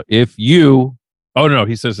 if you, oh no,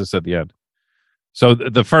 he says this at the end. So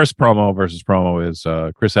the first promo versus promo is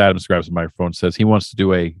Chris Adams grabs a microphone and says he wants to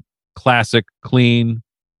do a classic, clean,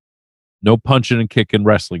 no punching and kicking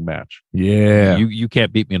wrestling match. Yeah. You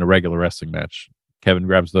can't beat me in a regular wrestling match. Kevin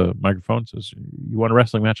grabs the microphone and says, you want a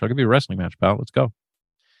wrestling match? I'll give you a wrestling match, pal. Let's go.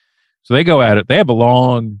 So they go at it. They have a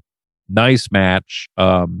long, nice match.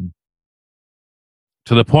 To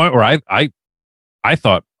the point where I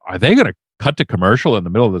thought, are they going to cut to commercial in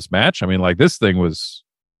the middle of this match? I mean, like, this thing was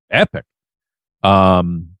epic.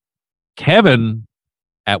 Kevin,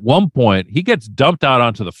 at one point, he gets dumped out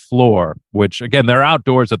onto the floor, which, again, they're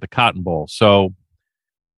outdoors at the Cotton Bowl. So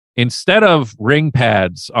instead of ring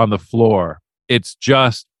pads on the floor, it's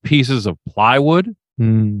just pieces of plywood.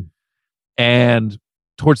 And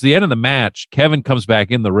towards the end of the match, Kevin comes back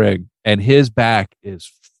in the ring, and his back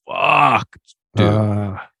is fucked.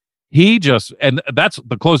 Dude, he just, and that's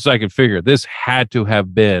the closest I could figure. This had to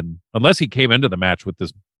have been, unless he came into the match with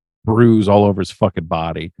this bruise all over his fucking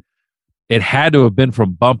body, it had to have been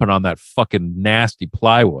from bumping on that fucking nasty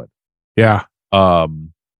plywood. Yeah. So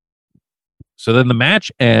then the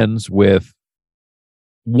match ends with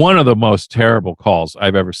one of the most terrible calls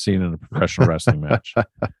I've ever seen in a professional wrestling match.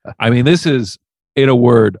 I mean, this is, in a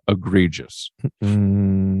word, egregious.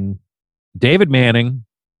 David Manning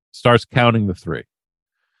starts counting the 3.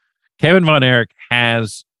 Kevin Von Erich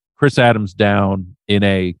has Chris Adams down in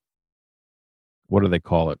a, what do they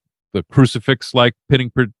call it? The crucifix-like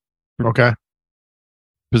pinning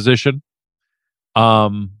position.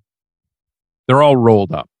 They're all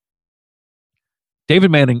rolled up.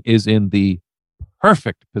 David Manning is in the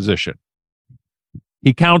perfect position.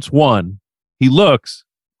 He counts 1. He looks.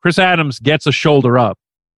 Chris Adams gets a shoulder up.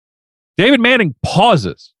 David Manning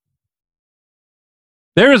pauses.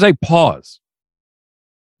 There is a pause.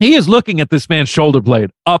 He is looking at this man's shoulder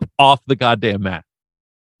blade up off the goddamn mat.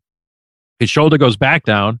 His shoulder goes back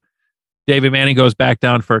down. David Manning goes back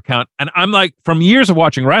down for a count. And I'm like, from years of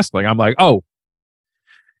watching wrestling, I'm like, oh,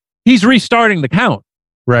 he's restarting the count.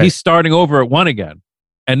 Right. He's starting over at 1 again.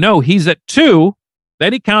 And no, he's at 2.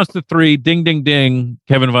 Then he counts to 3. Ding, ding, ding.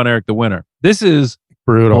 Kevin Von Erich, the winner. This is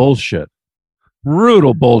brutal bullshit.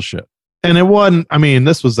 Brutal bullshit. And it wasn't, I mean,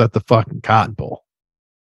 this was at the fucking Cotton Bowl.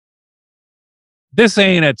 This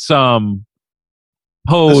ain't at some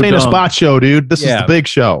This ain't a spot show, dude. This is the big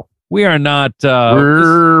show. We are not.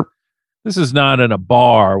 This is not in a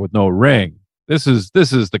bar with no ring. This is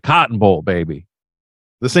the Cotton Bowl, baby.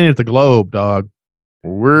 This ain't at the Globe, dog.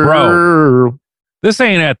 Bro, this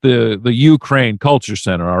ain't at the Ukraine Culture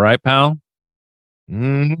Center. All right, pal.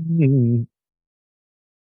 Mm-hmm.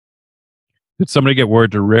 Did somebody get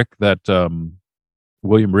word to Rick that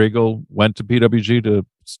William Regal went to PWG to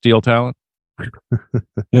steal talent?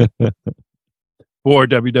 Or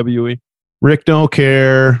WWE? Rick don't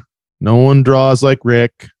care. No one draws like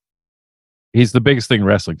Rick. He's the biggest thing in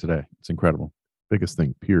wrestling today. It's incredible. Biggest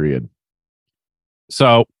thing, period.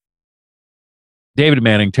 So, David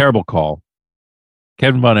Manning, terrible call.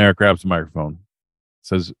 Kevin Von Erich grabs the microphone,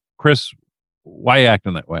 says, Chris, why are you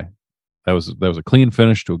acting that way? That was a clean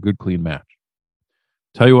finish to a good, clean match.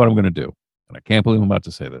 Tell you what I'm going to do. And I can't believe I'm about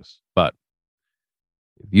to say this, but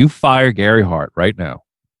if you fire Gary Hart right now,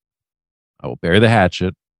 I will bury the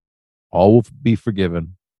hatchet. All will be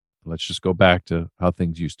forgiven. Let's just go back to how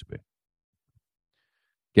things used to be.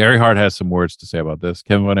 Gary Hart has some words to say about this.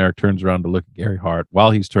 Kevin Von Erich turns around to look at Gary Hart.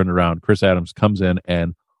 While he's turned around, Chris Adams comes in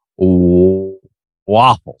and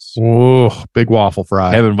waffles Oh, big waffle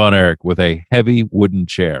fry. Kevin Von Erich with a heavy wooden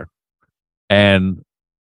chair. And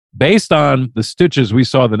based on the stitches we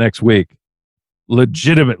saw the next week,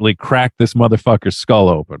 legitimately cracked this motherfucker's skull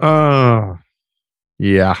open.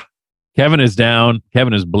 Yeah. Kevin is down.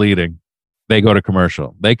 Kevin is bleeding. They go to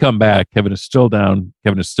commercial. They come back. Kevin is still down.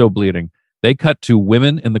 Kevin is still bleeding. They cut to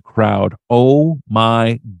women in the crowd. Oh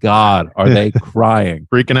my God, are they crying?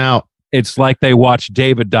 Freaking out. It's like they watched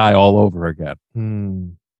David die all over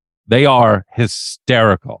again. They are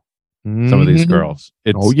hysterical. Some of these girls.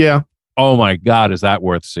 It's, Oh, yeah. oh my God, is that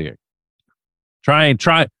worth seeing? Try and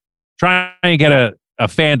get a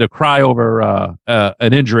fan to cry over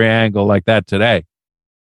an injury angle like that today.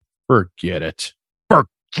 Forget it.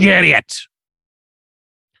 Forget it.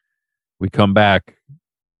 We come back.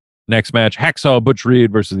 Next match, Hacksaw Butch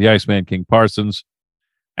Reed versus the Iceman King Parsons.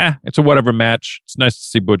 It's a whatever match. It's nice to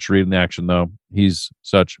see Butch Reed in the action, though. He's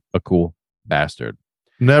such a cool bastard.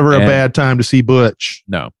 Never a bad time to see Butch.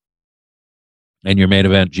 No. And your main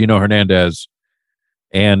event, Gino Hernandez,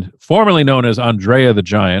 and formerly known as Andrea the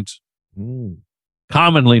Giant,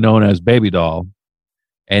 commonly known as Baby Doll,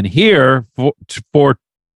 and heretofore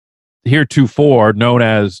known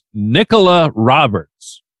as Nicola Roberts.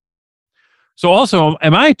 So also,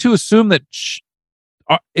 am I to assume that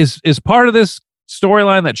is part of this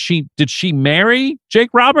storyline that did she marry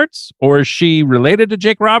Jake Roberts, or is she related to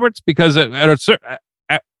Jake Roberts? Because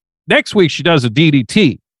next week she does a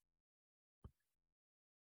DDT.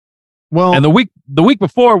 Well, and the week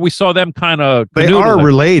before we saw them kind of they are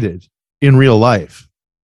related in real life,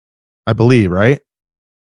 I believe, right?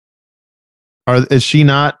 Is she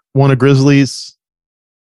not one of Grizzly's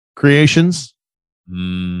creations?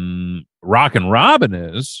 Rockin' Robin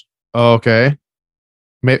is. Oh, okay.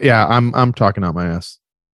 Yeah, I'm talking out my ass.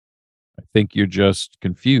 I think you're just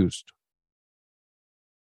confused.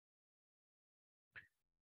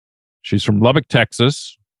 She's from Lubbock,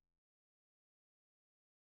 Texas.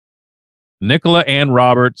 Nicola Ann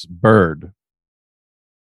Roberts Bird.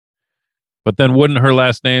 But then wouldn't her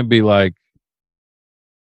last name be like,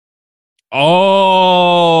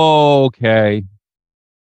 oh, okay.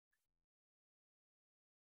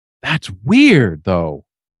 That's weird, though.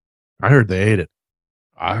 I heard they ate it.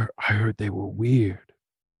 I heard they were weird.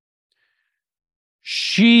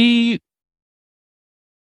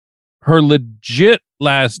 Her legit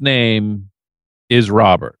last name is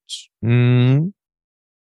Roberts.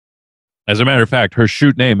 As a matter of fact, her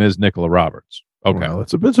shoot name is Nicola Roberts. Okay. Well,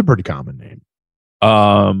 it's a pretty common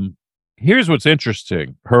name. Here's what's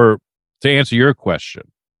interesting. To answer your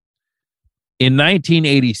question. In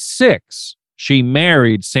 1986, she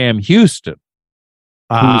married Sam Houston,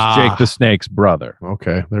 who's Jake the Snake's brother.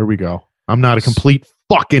 Okay, there we go. I'm not a complete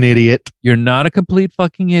fucking idiot. You're not a complete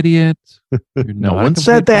fucking idiot. No one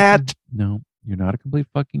said that. No, you're not a complete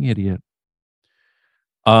fucking idiot.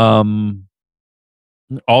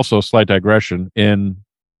 Also, slight digression. In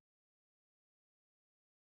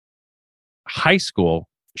high school,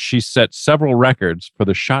 she set several records for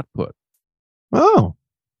the shot put. Oh.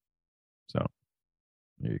 So,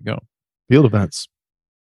 there you go. Field events.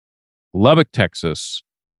 Lubbock, Texas.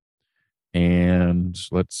 And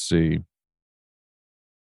let's see.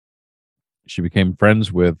 She became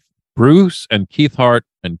friends with Bruce and Keith Hart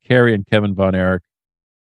and Kerry and Kevin Von Erich.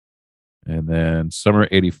 And then summer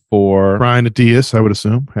 84. Brian Adias, I would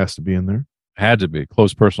assume, has to be in there. Had to be.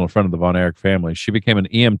 Close personal friend of the Von Erich family. She became an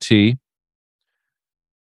EMT.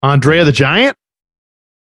 Andrea the Giant?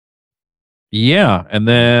 Yeah. And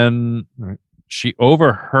then she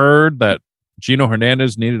overheard that Gino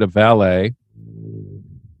Hernandez needed a valet.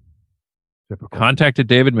 Typical. Contacted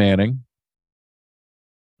David Manning.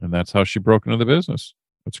 And that's how she broke into the business.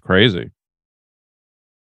 That's crazy.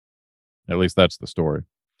 At least that's the story.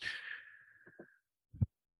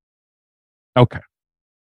 Okay.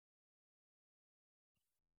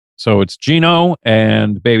 So it's Gino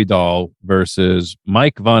and Baby Doll versus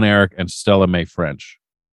Mike Von Erich and Stella Mae French.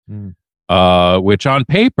 Which on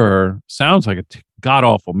paper sounds like a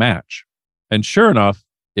god-awful match. And sure enough,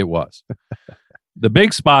 it was. The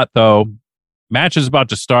big spot, though, match is about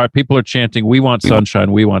to start. People are chanting, "We want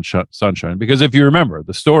sunshine, we want sunshine." Because if you remember,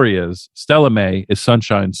 the story is Stella Mae is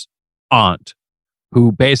Sunshine's aunt,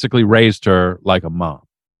 who basically raised her like a mom.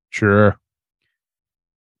 Sure.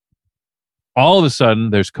 All of a sudden,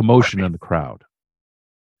 there's commotion in the crowd.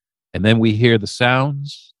 And then we hear the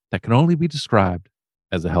sounds that can only be described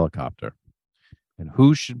as a helicopter. And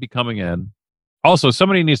who should be coming in? Also,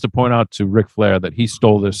 somebody needs to point out to Ric Flair that he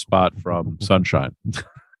stole this spot from Sunshine.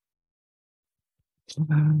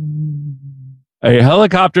 A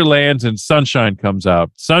helicopter lands and Sunshine comes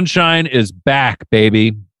out. Sunshine is back,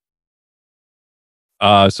 baby.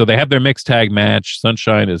 So they have their mixed tag match.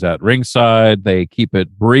 Sunshine is at ringside. They keep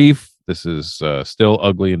it brief. This is still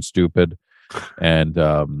ugly and stupid. And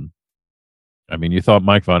I mean, you thought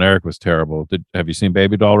Mike Von Erich was terrible. Have you seen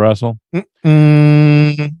Baby Doll wrestle?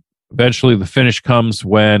 Eventually, the finish comes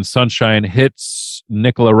when Sunshine hits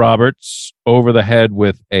Nicola Roberts over the head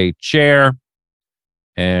with a chair.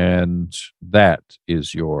 And that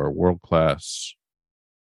is your world-class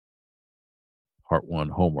Part 1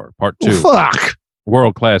 homework. Part 2. Fuck.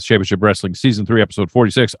 World-class Championship Wrestling Season 3, Episode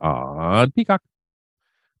 46 on Peacock.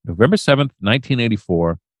 November 7th,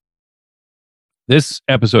 1984. This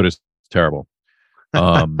episode is terrible.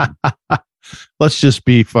 Let's just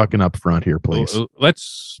be fucking upfront here, please.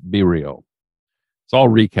 Let's be real. It's all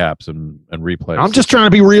recaps and replays. I'm just trying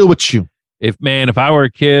to be real with you. If I were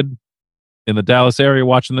a kid in the Dallas area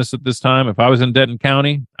watching this at this time, if I was in Denton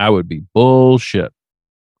County, I would be bullshit.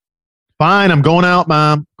 Fine, I'm going out,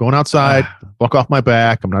 Mom. Going outside. Fuck off my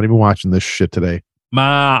back. I'm not even watching this shit today.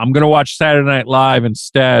 Ma, I'm going to watch Saturday Night Live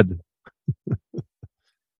instead.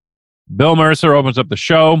 Bill Mercer opens up the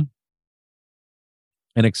show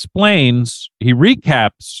and explains, he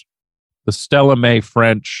recaps the Stella Mae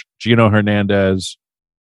French, Gino Hernandez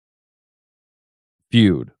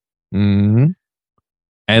feud. Mm-hmm.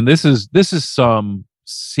 And this is some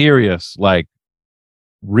serious, like,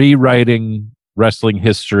 rewriting wrestling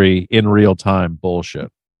history in real time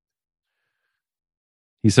bullshit.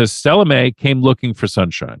 He says Stella Mae came looking for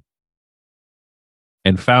Sunshine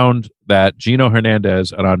and found that Gino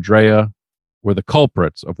Hernandez and Andrea were the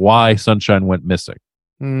culprits of why Sunshine went missing.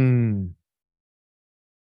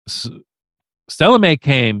 Stella Mae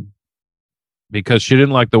came because she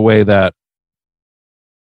didn't like the way that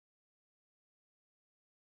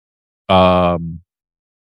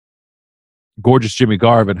gorgeous Jimmy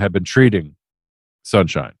Garvin had been treating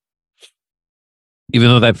Sunshine, even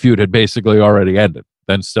though that feud had basically already ended.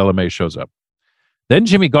 Then Stella Mae shows up. Then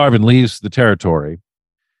Jimmy Garvin leaves the territory,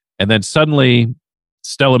 and then suddenly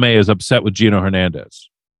Stella Mae is upset with Gino Hernandez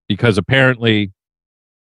because apparently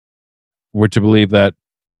we're to believe that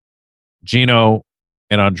Gino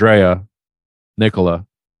and Andrea, Nicola,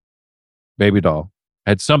 Baby Doll,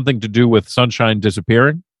 had something to do with Sunshine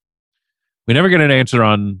disappearing. We never get an answer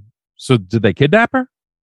on, so did they kidnap her?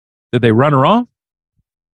 Did they run her off?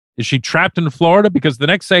 Is she trapped in Florida? Because the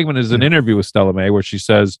next segment is an interview with Stella Mae where she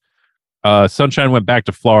says Sunshine went back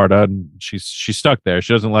to Florida and she's stuck there.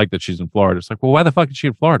 She doesn't like that she's in Florida. It's like, well, why the fuck is she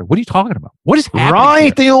in Florida? What are you talking about? What is happening?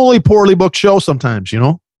 Right, the only poorly booked show sometimes, you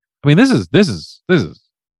know? I mean, this is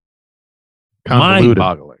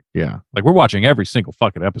mind-boggling. Yeah. Like, we're watching every single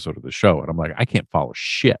fucking episode of the show, and I'm like, I can't follow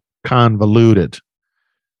shit. Convoluted.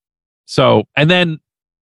 So, and then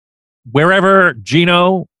wherever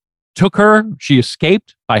Gino took her, she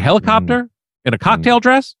escaped by helicopter in a cocktail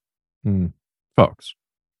dress. Folks.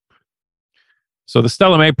 So the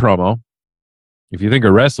Stella Mae promo, if you think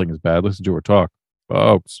her wrestling is bad, listen to her talk.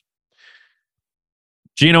 Folks.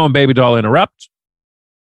 Gino and Baby Doll interrupt.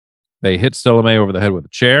 They hit Stella Mae over the head with a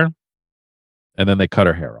chair, and then they cut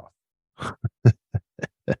her hair off.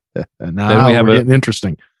 Now then we have we're getting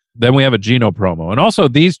interesting. Then we have a Gino promo. And also,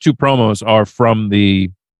 these two promos are from the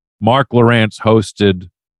Mark Lawrence hosted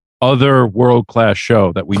other world-class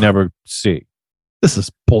show that we never see. This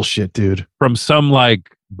is bullshit, dude. From some,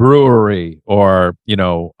 like, brewery or, you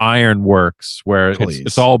know, ironworks where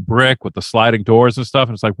it's all brick with the sliding doors and stuff.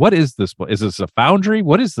 And it's like, what is this place? Is this a foundry?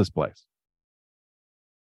 What is this place?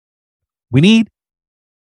 We need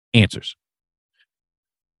answers.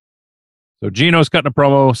 So Gino's cutting a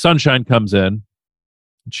promo. Sunshine comes in.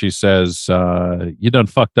 She says, you done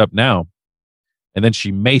fucked up now. And then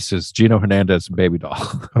she maces Gino Hernandez and Baby Doll.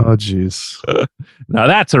 Oh, jeez. Now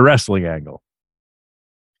that's a wrestling angle.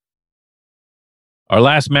 Our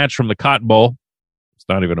last match from the Cotton Bowl. It's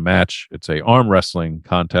not even a match. It's a arm wrestling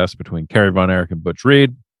contest between Kerry Von Erich and Butch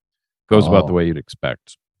Reed. Goes about the way you'd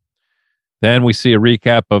expect. Then we see a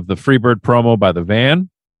recap of the Freebird promo by the Van.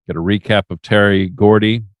 Get a recap of Terry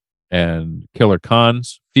Gordy and Killer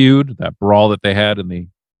Khan's feud, that brawl that they had in the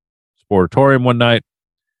Sportatorium one night,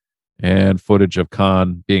 and footage of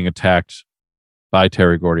Khan being attacked by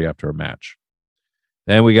Terry Gordy after a match.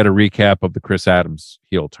 Then we get a recap of the Chris Adams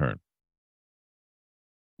heel turn.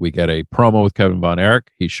 We get a promo with Kevin Von Erich.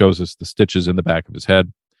 He shows us the stitches in the back of his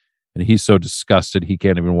head, and he's so disgusted he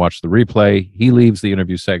can't even watch the replay. He leaves the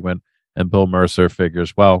interview segment, and Bill Mercer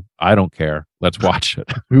figures, well, I don't care. Let's watch it.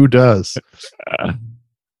 Who does?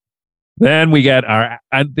 Then we get an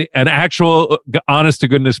actual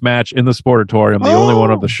honest-to-goodness match in the Sportatorium, the only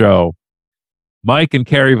one of the show. Mike and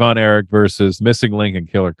Kerry Von Erich versus Missing Link and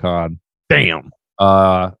Killer Khan. Damn.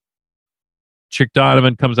 Chick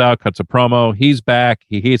Donovan comes out, cuts a promo. He's back.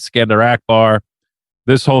 He hates Skandar Akbar.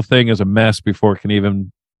 This whole thing is a mess before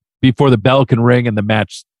the bell can ring and the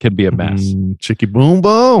match can be a mess. Chicky boom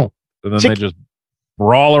boom. And then they just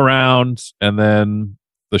brawl around, and then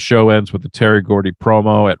the show ends with the Terry Gordy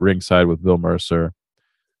promo at ringside with Bill Mercer.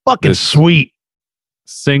 Fucking sweet.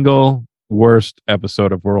 Single worst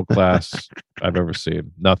episode of World Class I've ever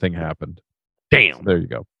seen. Nothing happened. Damn. So there you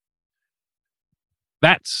go.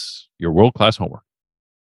 That's your World Class homework.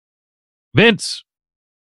 Vince,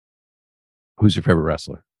 who's your favorite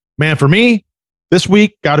wrestler? Man, for me, this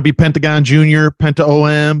week, got to be Pentagon Jr., Penta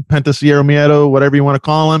OM, Penta Sierra Miedo, whatever you want to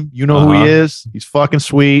call him. You know who he is. He's fucking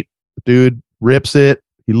sweet. The dude rips it.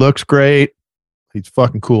 He looks great. He's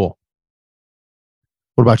fucking cool.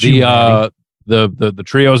 What about you? The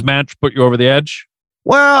trios match put you over the edge?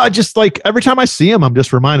 Well, I just like every time I see him, I'm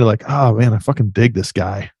just reminded like, oh man, I fucking dig this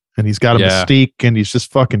guy. And he's got a mystique and he's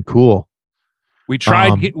just fucking cool. We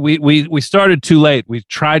tried, we started too late. We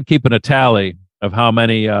tried keeping a tally of how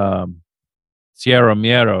many Sierra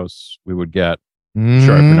Mieros we would get.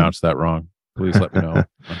 Sure, I pronounced that wrong. Please let me know on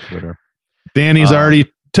Twitter. Danny's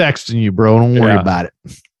already texting you, bro. Don't worry about it.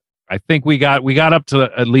 I think we got up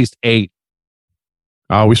to at least 8.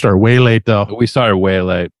 Oh, we started way late though. We started way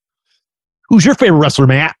late. Who's your favorite wrestler,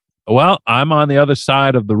 Matt? Well, I'm on the other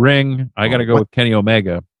side of the ring. I got to go with Kenny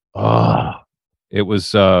Omega. Oh, it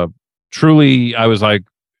was truly. I was like,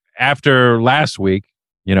 after last week,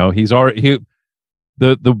 he's already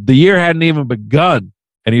the year hadn't even begun,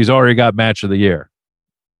 and he's already got match of the year.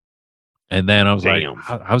 And then I was like,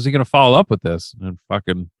 how's he going to follow up with this? And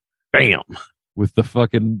fucking bam, with the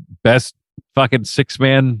fucking best fucking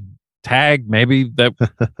 6-man tag maybe that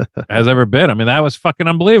has ever been. I mean, that was fucking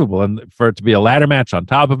unbelievable, and for it to be a ladder match on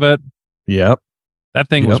top of it. Yep, that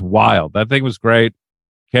thing was wild. That thing was great.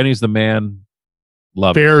 Kenny's the man.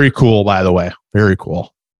 Love it. Very cool, by the way. Very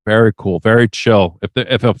cool. Very cool. Very chill.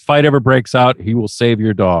 If a fight ever breaks out, he will save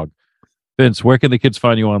your dog. Vince, where can the kids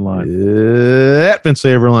find you online? At Vince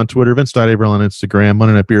Averill on Twitter, Vince.Averill on Instagram,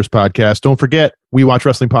 Monday Night Beers Podcast. Don't forget, we watch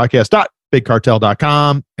wrestling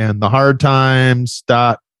podcast.bigcartel.com and the hard times.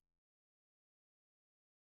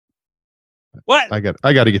 What? I got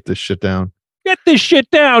to get this shit down. Get this shit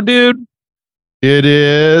down, dude. It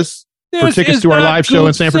is. For tickets to our live show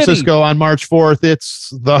in San Francisco on March 4th,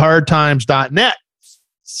 it's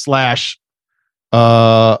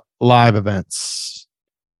thehardtimes.net/live events.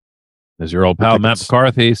 There's your old pal, Matt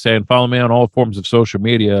McCarthy, saying, follow me on all forms of social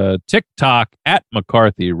media. TikTok,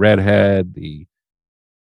 @McCarthy Redhead. The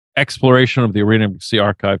exploration of the Arena NXT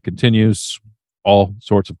archive continues. All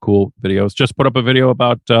sorts of cool videos. Just put up a video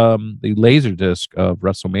about the Laserdisc of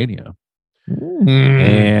WrestleMania.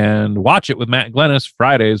 And watch it with Matt Glennis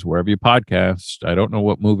Fridays, wherever you podcast. I don't know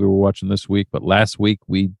what movie we're watching this week, but last week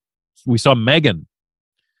we saw Megan,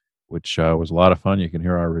 which was a lot of fun. You can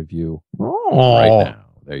hear our review right now.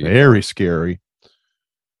 There you very scary.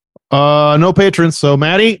 No patrons, so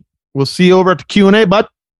Maddie, we'll see you over at the Q&A, bud.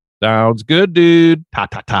 Sounds good, dude. Ta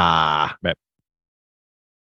ta ta.